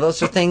think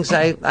those are things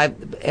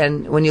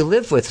and when you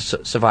live with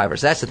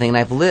survivors, that's the thing. And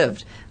I've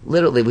lived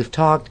literally. We've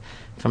talked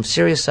from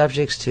serious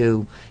subjects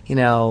to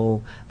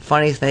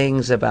funny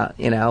things about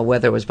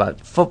whether it was about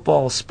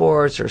football,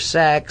 sports, or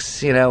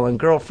sex, and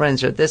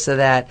girlfriends or this or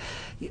that.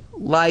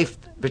 Life,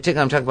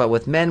 particularly I'm talking about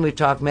with men, we've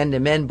talked men to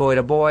men, boy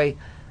to boy.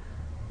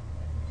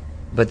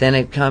 But then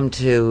it come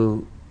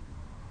to,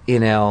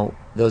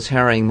 those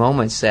harrowing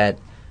moments that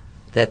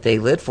they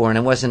lived for, and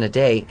it wasn't a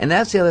day. And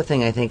that's the other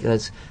thing I think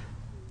is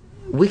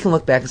we can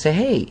look back and say,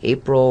 hey, May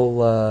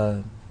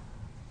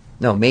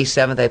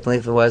 7th, I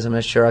believe it was, I'm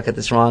not sure, I'll get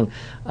this wrong,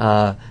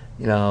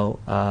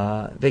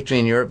 Victory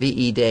in Europe,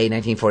 VE Day,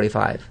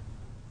 1945.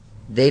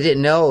 They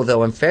didn't know,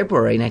 though, in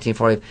February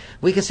 1940,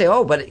 we could say,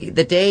 oh, but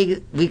the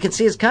day we can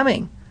see is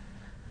coming.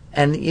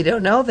 And you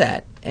don't know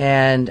that.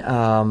 And,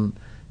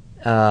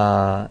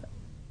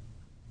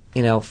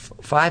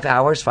 5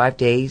 hours, 5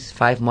 days,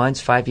 5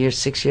 months, 5 years,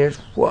 6 years,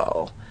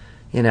 whoa,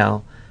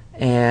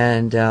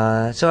 And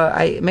so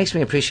it makes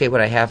me appreciate what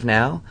I have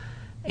now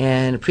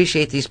and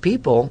appreciate these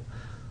people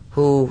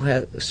who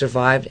have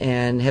survived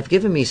and have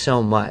given me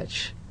so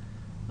much.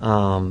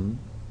 I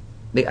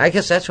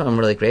guess that's what I'm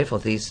really grateful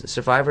for, these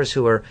survivors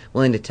who are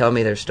willing to tell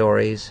me their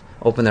stories,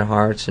 open their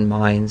hearts and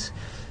minds.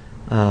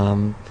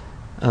 And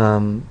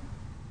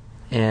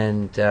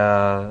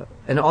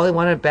all they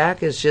wanted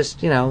back is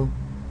just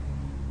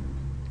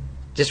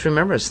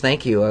remember us,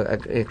 thank you,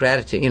 a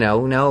gratitude.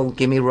 No,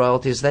 give me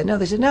royalties. No,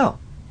 they said no.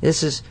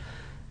 This is,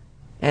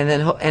 and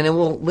it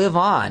will live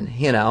on.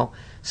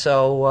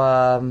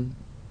 So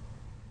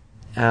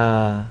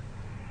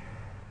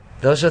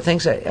those are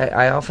things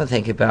I often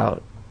think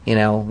about.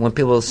 When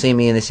people see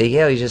me and they say,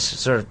 "Yeah, you're just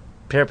sort of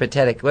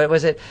peripatetic." What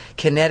was it?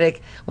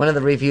 Kinetic. One of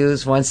the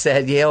reviews once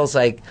said Yale's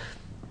like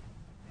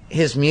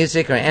his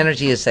music or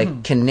energy is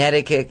like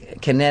kinetic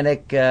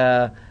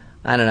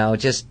I don't know,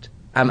 just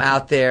I'm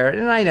out there,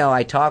 and I know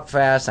I talk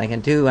fast,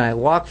 and I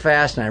walk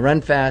fast, and I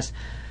run fast,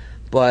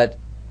 but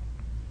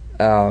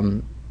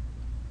I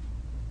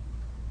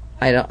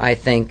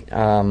think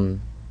you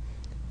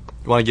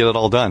want to get it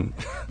all done.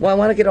 Well, I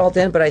want to get it all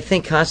done, but I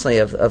think constantly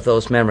of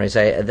those memories.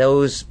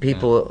 Those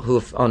people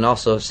who've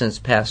also since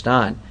passed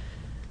on,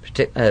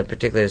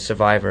 particularly the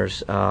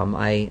survivors.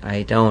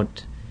 I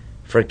don't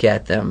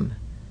forget them,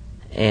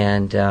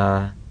 and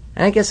I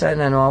guess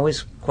I'm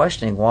always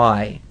questioning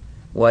why,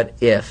 what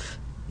if,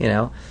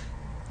 and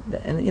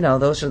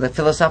those are the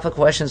philosophical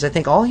questions I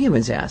think all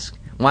humans ask.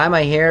 Why am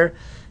I here,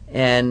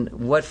 and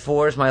what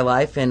for is my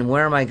life, and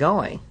where am I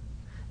going?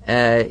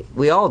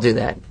 We all do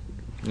that.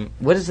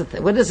 What is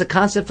the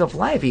concept of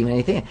life? Even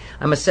anything?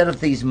 I'm a set of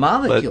these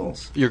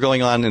molecules. But you're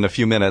going on in a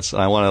few minutes,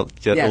 and I want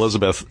to get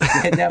Elizabeth.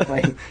 Yeah,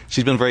 definitely.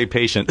 She's been very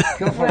patient.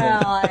 Go for it.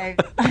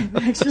 I'm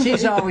actually.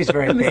 She's always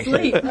very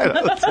patient.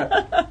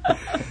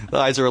 The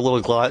eyes are a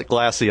little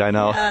glassy, I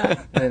know.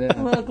 Yeah,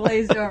 a little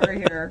glazed over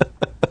here.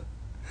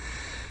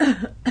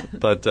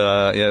 But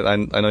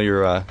I know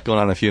you're going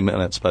on in a few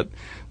minutes, but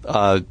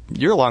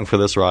you're along for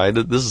this ride.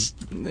 This is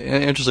an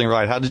interesting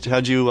ride.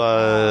 How'd you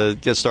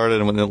get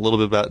started, and a little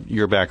bit about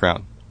your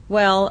background?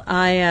 Well,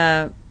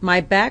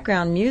 my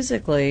background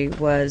musically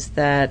was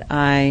that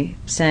I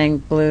sang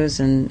blues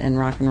and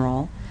rock and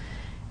roll,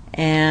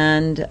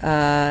 and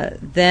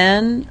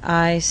then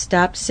I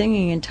stopped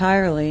singing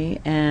entirely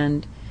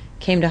and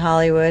came to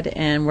Hollywood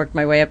and worked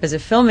my way up as a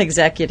film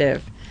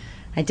executive.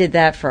 I did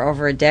that for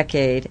over a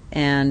decade,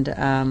 and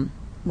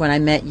when I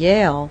met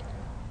Yale,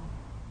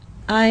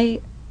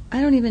 I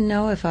don't even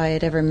know if I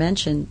had ever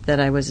mentioned that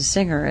I was a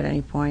singer at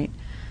any point,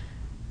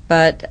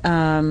 but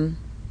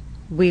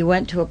we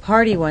went to a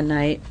party one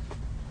night,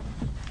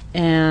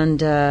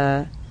 and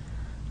I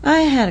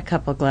had a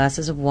couple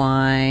glasses of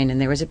wine, and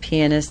there was a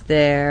pianist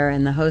there,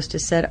 and the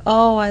hostess said,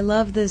 "Oh, I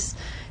love this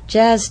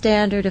jazz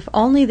standard. If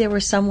only there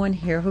was someone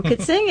here who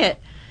could sing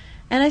it."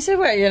 And I said,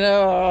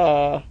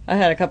 "Well, I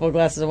had a couple of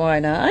glasses of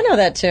wine. I know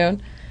that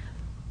tune."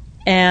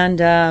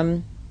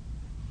 And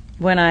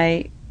when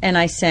I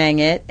sang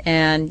it,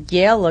 and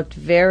Yale looked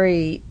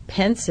very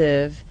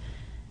pensive,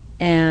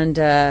 and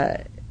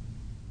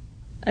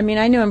I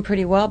knew him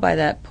pretty well by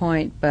that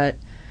point, but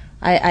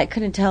I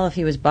couldn't tell if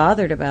he was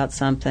bothered about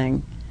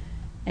something.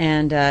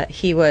 And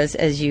he was,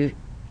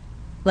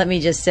 let me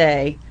just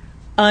say,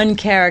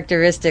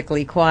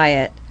 uncharacteristically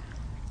quiet.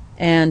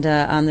 And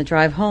on the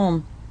drive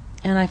home,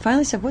 and I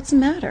finally said, "What's the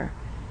matter?"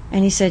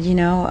 And he said, "You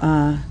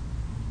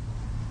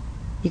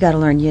got to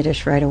learn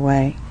Yiddish right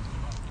away.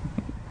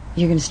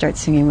 You're going to start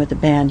singing with the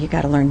band. You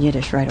got to learn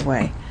Yiddish right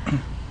away."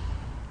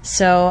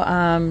 So,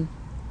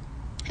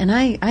 and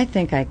I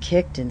think I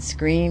kicked and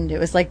screamed. It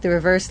was like the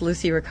reverse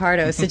Lucy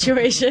Ricardo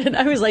situation.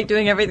 I was like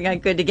doing everything I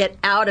could to get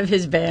out of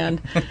his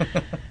band.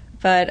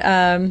 But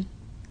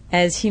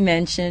as he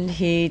mentioned,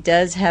 he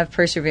does have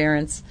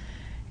perseverance,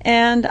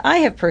 and I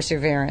have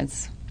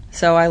perseverance.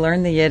 So I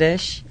learned the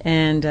Yiddish,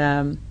 and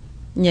I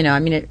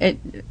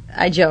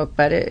joke,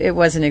 but it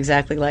wasn't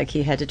exactly like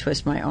he had to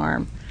twist my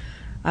arm.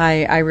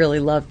 I really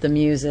loved the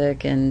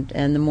music, and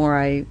the more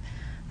I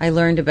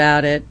learned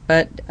about it.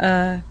 But,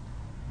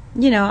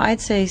 I'd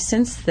say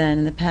since then,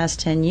 in the past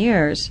 10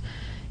 years,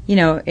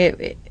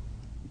 to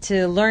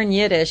learn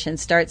Yiddish and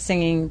start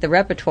singing the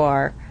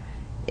repertoire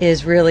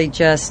is really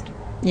just,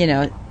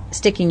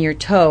 sticking your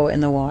toe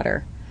in the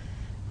water.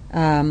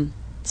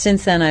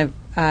 Since then,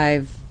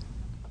 I've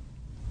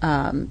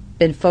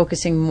been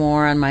focusing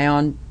more on my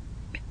own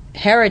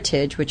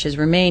heritage, which is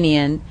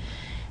Romanian,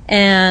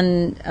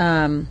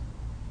 and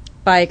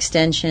by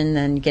extension,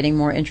 then getting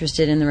more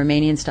interested in the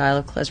Romanian style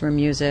of klezmer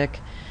music,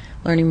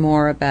 learning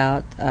more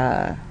about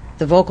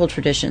the vocal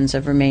traditions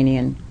of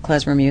Romanian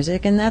klezmer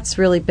music, and that's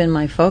really been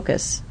my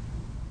focus.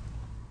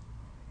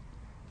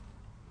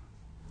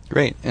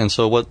 Great. And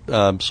so what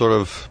sort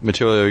of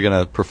material are you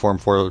going to perform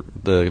for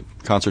the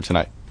concert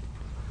tonight?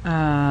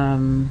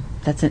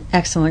 That's an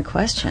excellent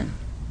question.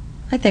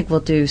 I think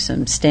we'll do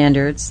some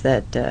standards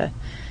that,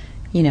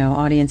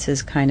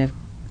 audiences kind of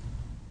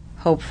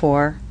hope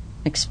for,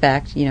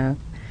 expect, and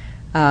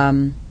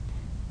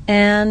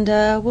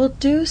we'll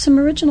do some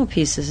original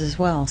pieces as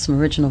well, some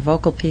original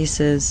vocal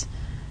pieces,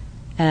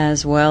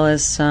 as well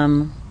as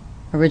some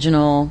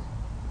original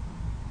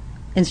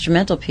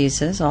instrumental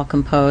pieces, all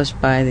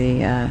composed by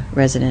the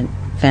resident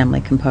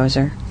family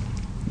composer.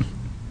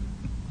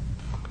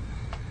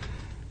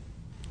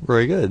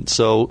 Very good.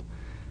 So,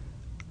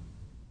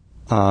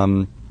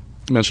 you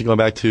mentioned going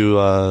back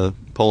to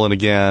Poland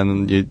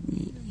again.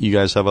 You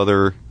guys have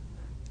other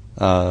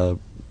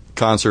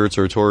concerts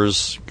or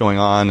tours going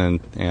on,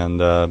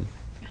 and I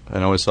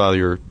know I saw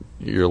your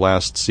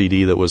last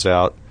CD that was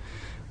out.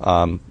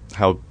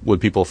 How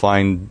would people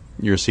find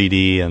your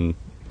CD and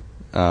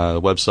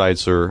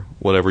websites or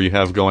whatever you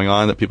have going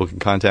on that people can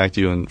contact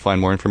you and find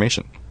more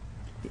information?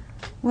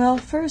 Well,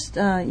 first,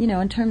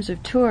 in terms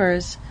of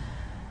tours,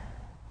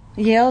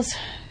 Yale's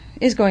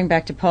is going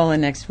back to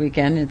Poland next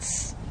weekend.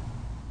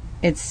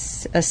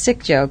 It's a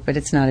sick joke, but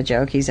it's not a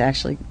joke. He's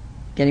actually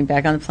getting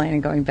back on the plane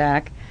and going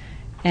back.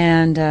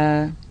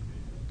 And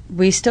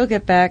we still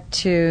get back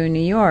to New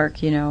York,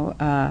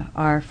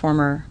 our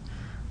former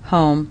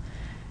home.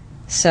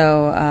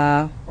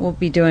 So we'll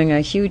be doing a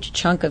huge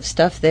chunk of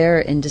stuff there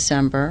in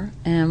December,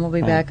 and we'll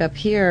be back up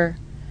here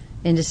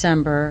in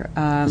December.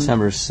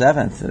 December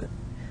 7th,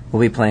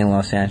 we'll be playing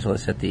Los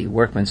Angeles at the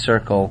Workman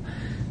Circle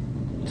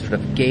sort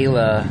of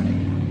gala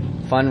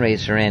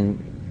fundraiser,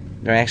 and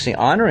they're actually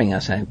honoring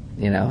us.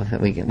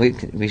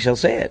 We shall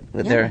say it.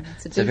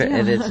 It's a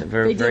big deal.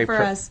 Big deal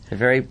for us. They're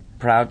very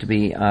proud to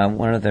be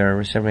one of their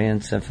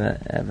recipients of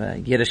a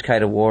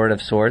Yiddishkeit award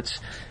of sorts,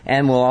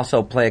 and we'll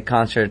also play a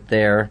concert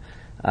there.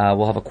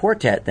 We'll have a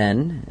quartet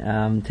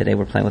then. Today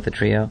we're playing with a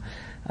trio.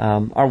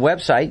 Our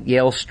website,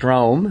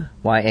 YaleStrom,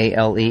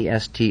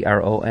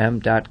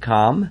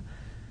 YaleStrom.com,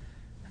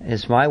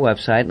 is my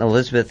website. And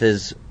Elizabeth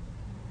is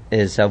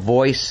a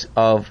voice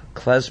of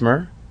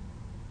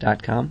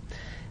klezmer.com.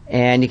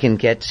 And you can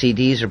get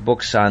CDs or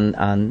books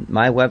on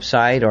my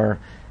website, or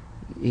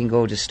you can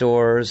go to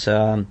stores.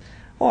 I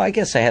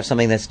guess I have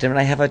something that's different.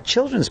 I have a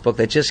children's book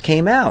that just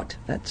came out.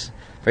 That's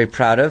very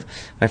proud of.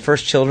 My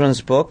first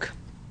children's book.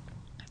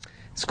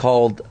 It's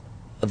called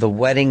The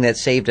Wedding That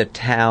Saved a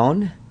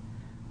Town,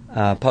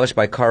 published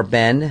by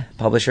Carben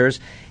Publishers.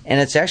 And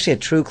it's actually a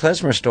true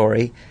klezmer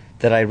story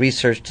that I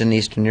researched in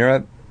Eastern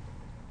Europe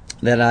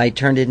that I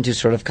turned into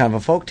sort of kind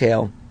of a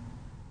folktale.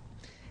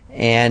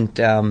 And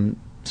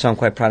so I'm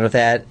quite proud of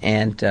that.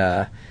 And,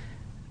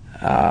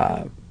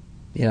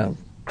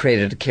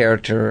 created a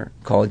character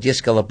called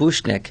Yiska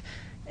Labushnik.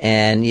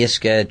 And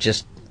Yiska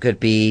just could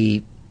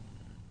be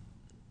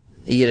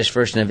a Yiddish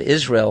version of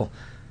Israel.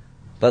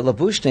 But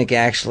Labushnik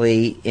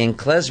actually, in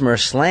klezmer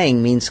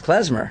slang, means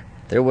klezmer.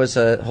 There was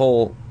a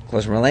whole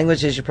klezmer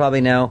language, as you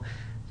probably know,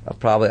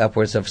 probably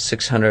upwards of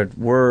 600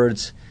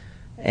 words,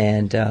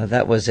 and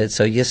that was it.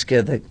 So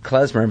Yiska the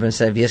klezmer, but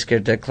instead of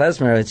Yiska the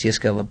klezmer, it's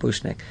Yiska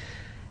Labushnik.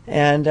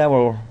 And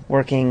we're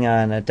working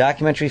on a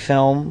documentary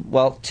film,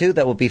 two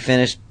that will be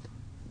finished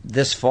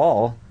this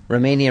fall,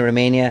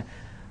 Romania,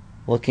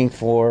 looking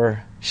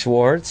for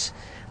Schwartz.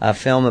 A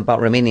film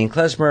about Romanian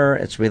klezmer,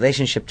 its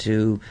relationship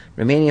to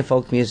Romanian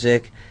folk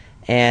music,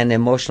 and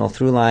emotional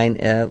through line.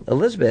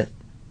 Elizabeth,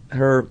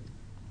 her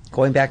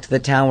going back to the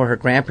town where her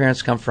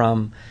grandparents come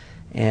from,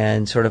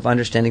 and sort of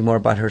understanding more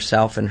about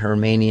herself and her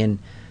Romanian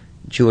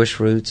Jewish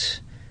roots.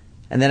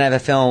 And then I have a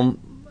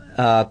film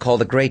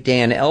called The Great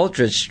Day on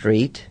Eldridge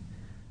Street.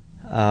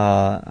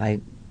 I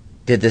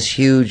did this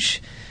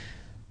huge,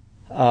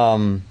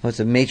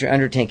 major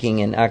undertaking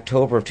in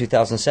October of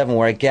 2007,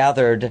 where I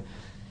gathered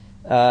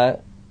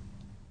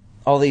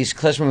all these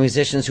klezmer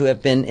musicians who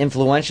have been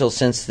influential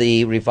since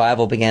the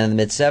revival began in the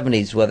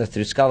mid-'70s, whether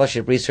through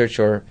scholarship, research,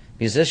 or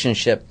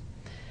musicianship.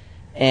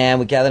 And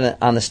we gathered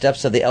on the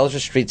steps of the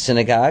Eldridge Street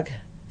Synagogue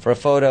for a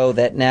photo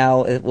that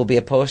now it will be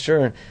a poster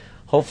and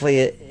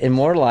hopefully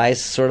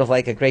immortalized, sort of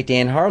like A Great Day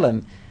in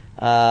Harlem.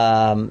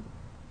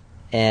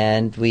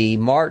 And we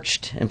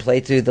marched and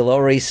played through the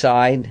Lower East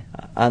Side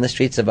on the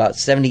streets, about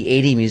 70,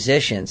 80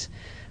 musicians.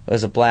 It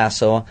was a blast.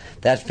 So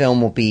that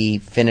film will be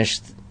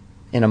finished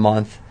in a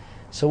month.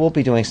 So we'll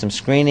be doing some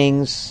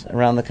screenings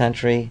around the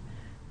country.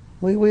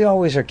 We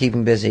always are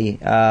keeping busy.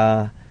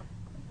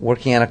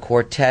 Working on a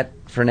quartet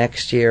for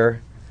next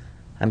year.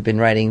 I've been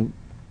writing,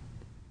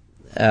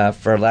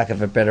 for lack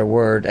of a better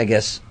word, I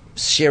guess,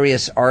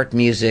 serious art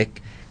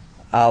music,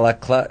 a la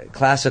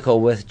classical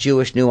with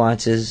Jewish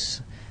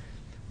nuances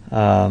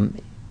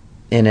in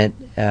it,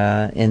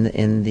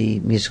 in the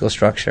musical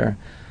structure.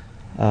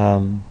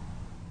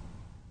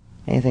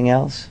 Anything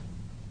else?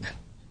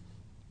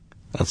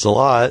 That's a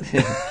lot.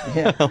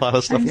 Yeah. A lot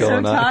of stuff I'm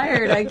going so on.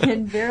 tired. I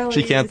can barely.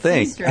 She can't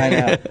think. see straight. I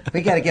know.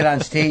 We got to get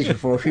on stage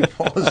before we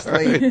fall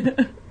asleep.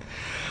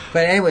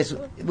 But anyways,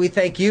 I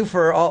thank you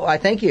for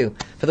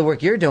the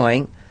work you're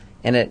doing,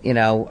 and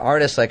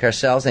artists like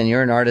ourselves, and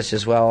you're an artist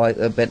as well.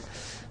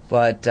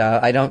 But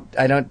I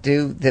don't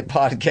do the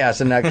podcast.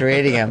 I'm not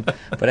creating them,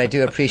 but I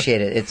do appreciate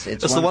it. It's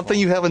That's wonderful. the one thing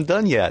you haven't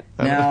done yet.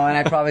 No, and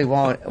I probably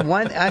won't.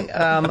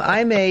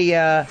 I'm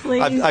a.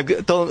 Please,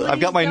 I've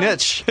got my don't-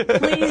 niche.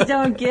 please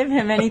don't give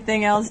him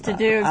anything else to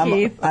do,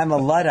 Keith. I'm a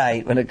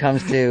Luddite when it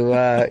comes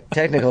to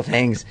technical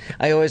things.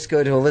 I always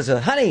go to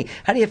Elizabeth, honey,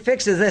 how do you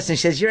fix this? And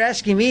she says, you're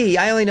asking me.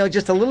 I only know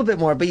just a little bit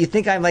more, but you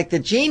think I'm like the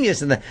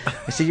genius. I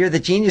said, you're the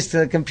genius to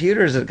the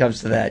computers when it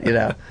comes to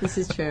that, This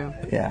is true.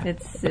 Yeah.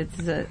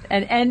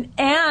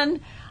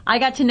 And I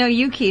got to know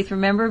you, Keith.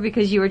 Remember,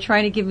 because you were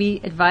trying to give me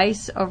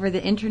advice over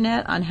the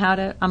internet on how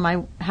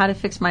to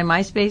fix my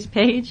MySpace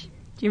page.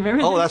 Do you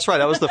remember? Oh, that's right.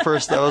 That was the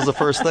first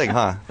thing,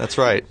 huh? That's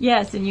right.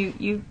 Yes, and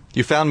you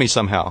You found me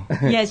somehow.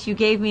 yes, you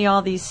gave me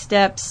all these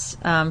steps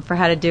for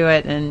how to do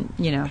it, and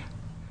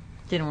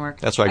didn't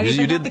work. That's right. I guess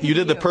You I have to did the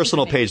continue.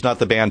 personal page, not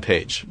the band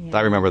page. Yeah.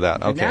 I remember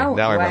that. Okay, Now I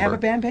do remember. I have a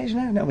band page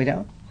now? No, we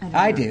don't.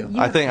 I do. know.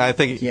 I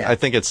think Yeah.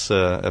 it's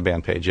a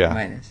band page. Yeah,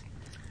 Mine is.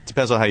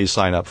 depends on how you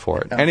sign up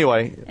for it. Oh.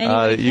 Anyway,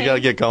 you got to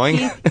get going.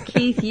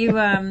 Keith, you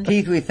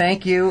Keith, we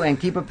thank you and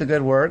keep up the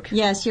good work.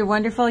 yes, you're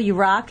wonderful. You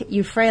rock.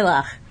 You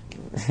freilach.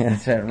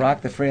 That's right.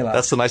 Rock the Freelock.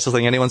 That's the nicest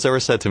thing anyone's ever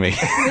said to me.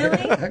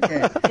 Really?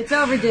 Okay. It's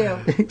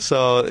overdue.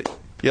 So,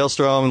 Yale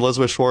Strom,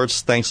 Elizabeth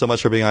Schwartz, thanks so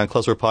much for being on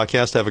Klezmer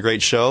Podcast. Have a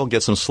great show.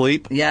 Get some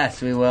sleep.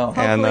 Yes, we will.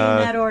 Hopefully in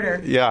that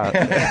order.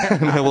 Yeah.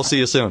 And we'll see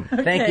you soon.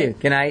 Thank you.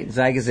 Good night.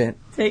 Zygazint.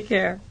 Take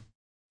care.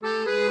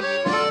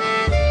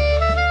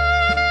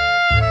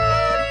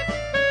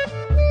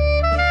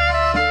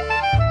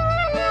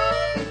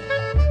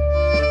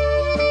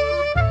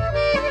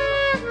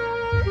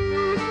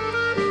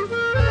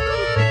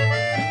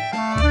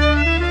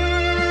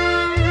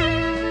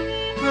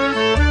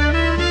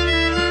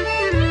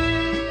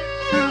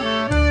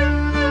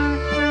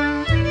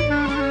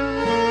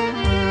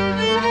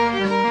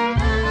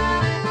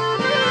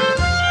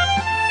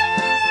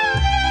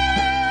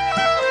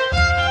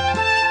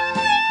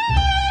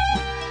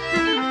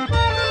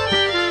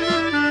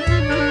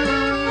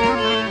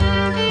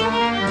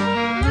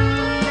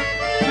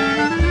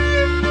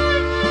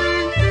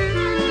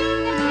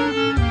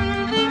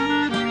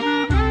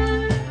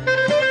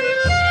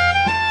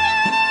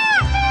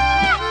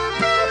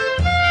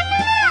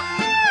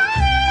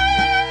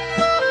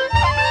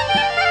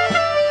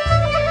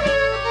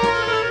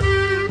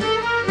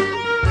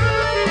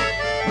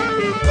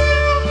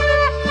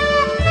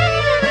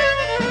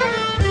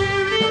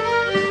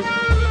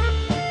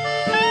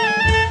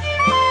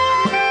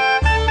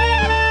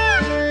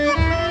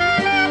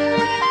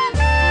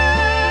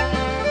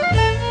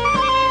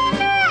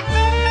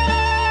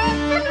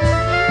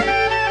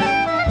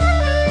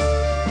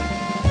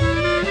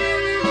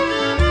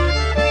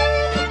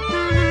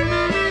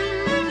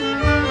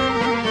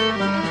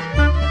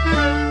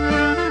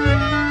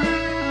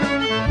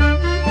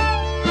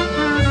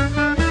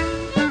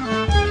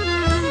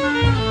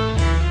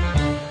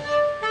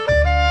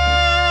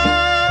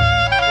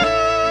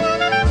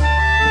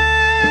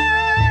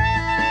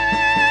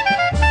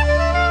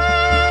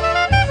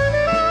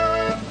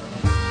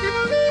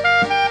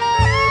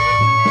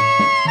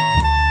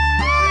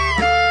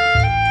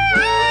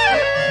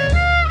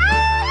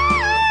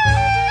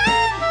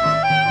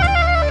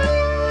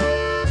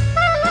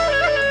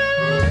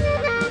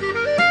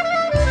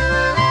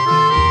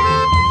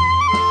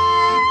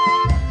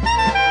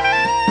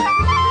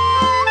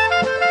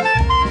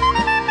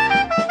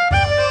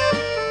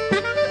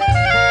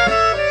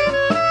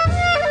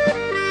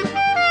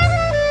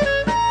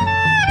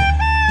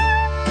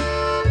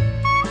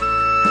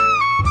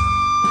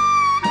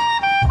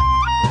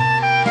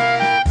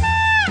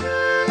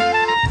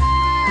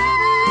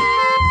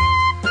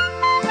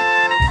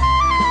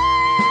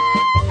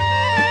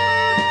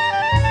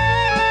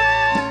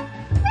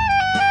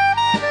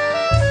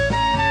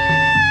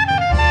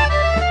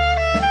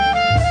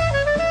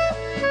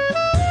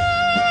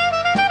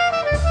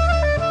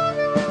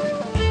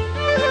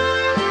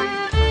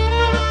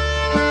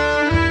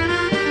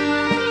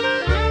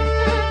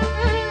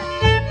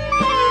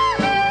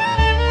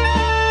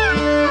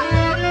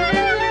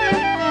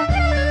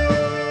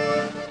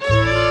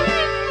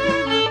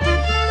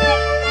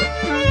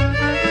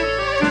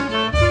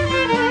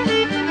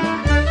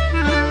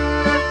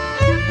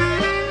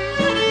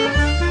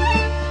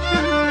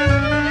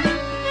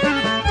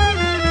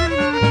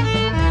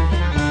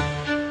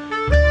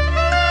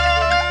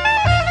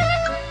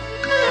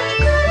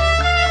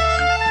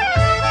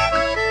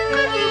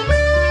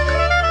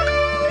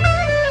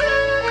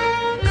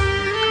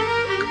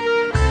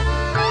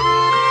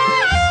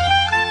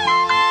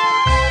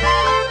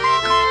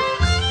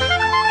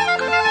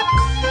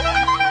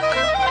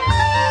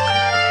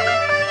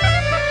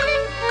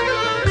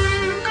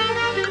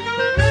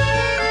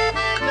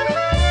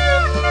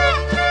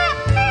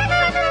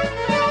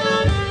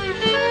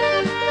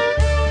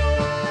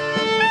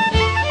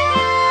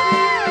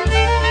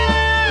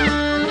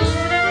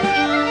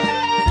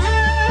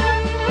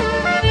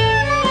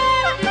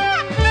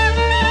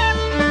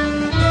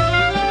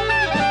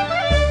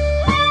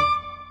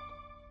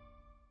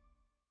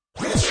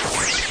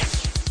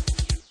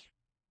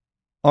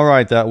 All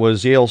right, that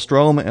was Yale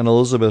Strom and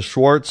Elizabeth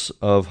Schwartz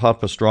of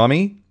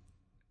Hot-Pastrami,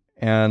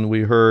 and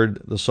we heard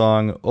the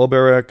song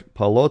Oberek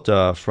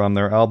Palota from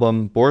their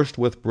album Borscht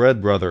with Bread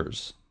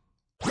Brothers.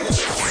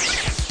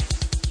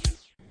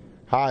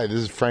 Hi,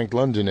 this is Frank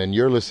London, and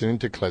you're listening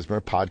to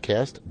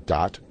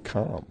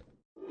KlezmerPodcast.com.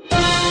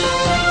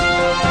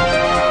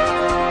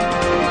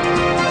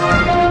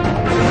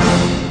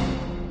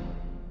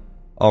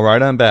 All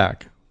right, I'm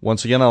back.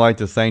 Once again, I'd like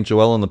to thank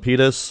Joellen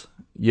Lapidus,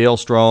 Yale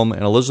Strom,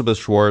 and Elizabeth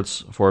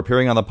Schwartz for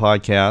appearing on the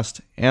podcast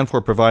and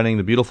for providing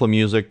the beautiful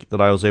music that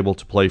I was able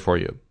to play for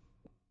you.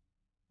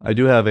 I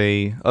do have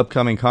a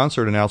upcoming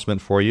concert announcement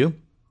for you.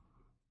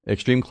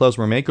 Extreme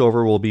Klezmer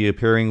Makeover will be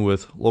appearing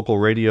with local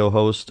radio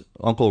host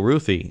Uncle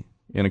Ruthie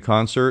in a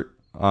concert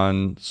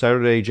on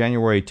Saturday,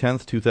 January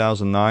 10th,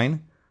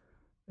 2009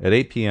 at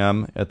 8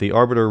 p.m. at the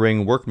Arbiter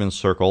Ring Workmen's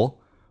Circle,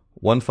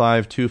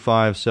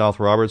 1525 South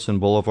Robertson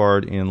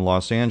Boulevard in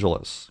Los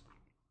Angeles.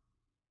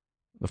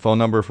 The phone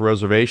number for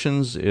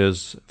reservations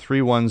is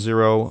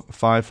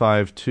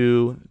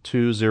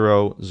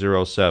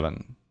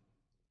 310-552-2007.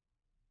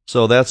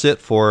 So that's it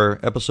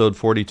for episode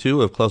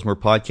 42 of Klezmer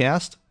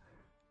Podcast.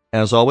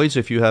 As always,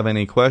 if you have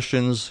any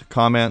questions,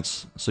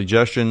 comments,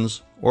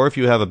 suggestions, or if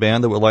you have a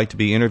band that would like to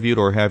be interviewed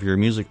or have your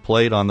music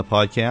played on the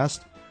podcast,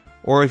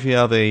 or if you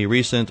have a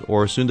recent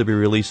or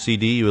soon-to-be-released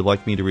CD you would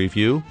like me to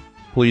review,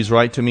 please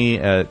write to me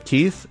at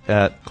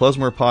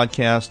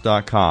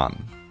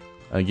keith@klezmerpodcast.com.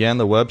 Again,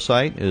 the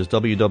website is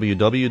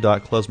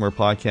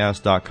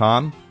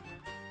www.klezmerpodcast.com.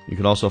 You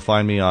can also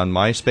find me on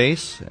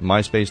MySpace, at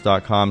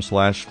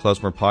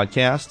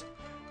myspace.com/klezmerpodcast,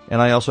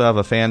 and I also have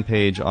a fan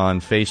page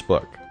on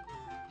Facebook.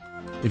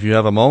 If you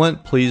have a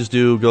moment, please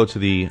do go to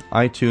the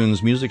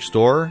iTunes Music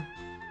Store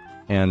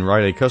and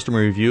write a customer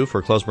review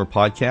for Klezmer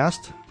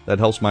Podcast. That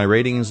helps my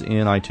ratings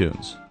in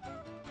iTunes.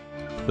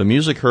 The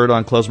music heard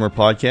on Klezmer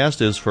Podcast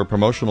is for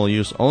promotional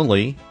use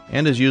only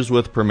and is used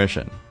with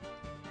permission.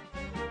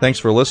 Thanks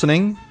for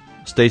listening.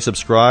 Stay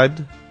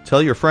subscribed,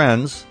 tell your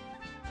friends,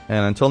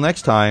 and until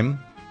next time,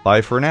 bye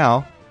for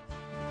now.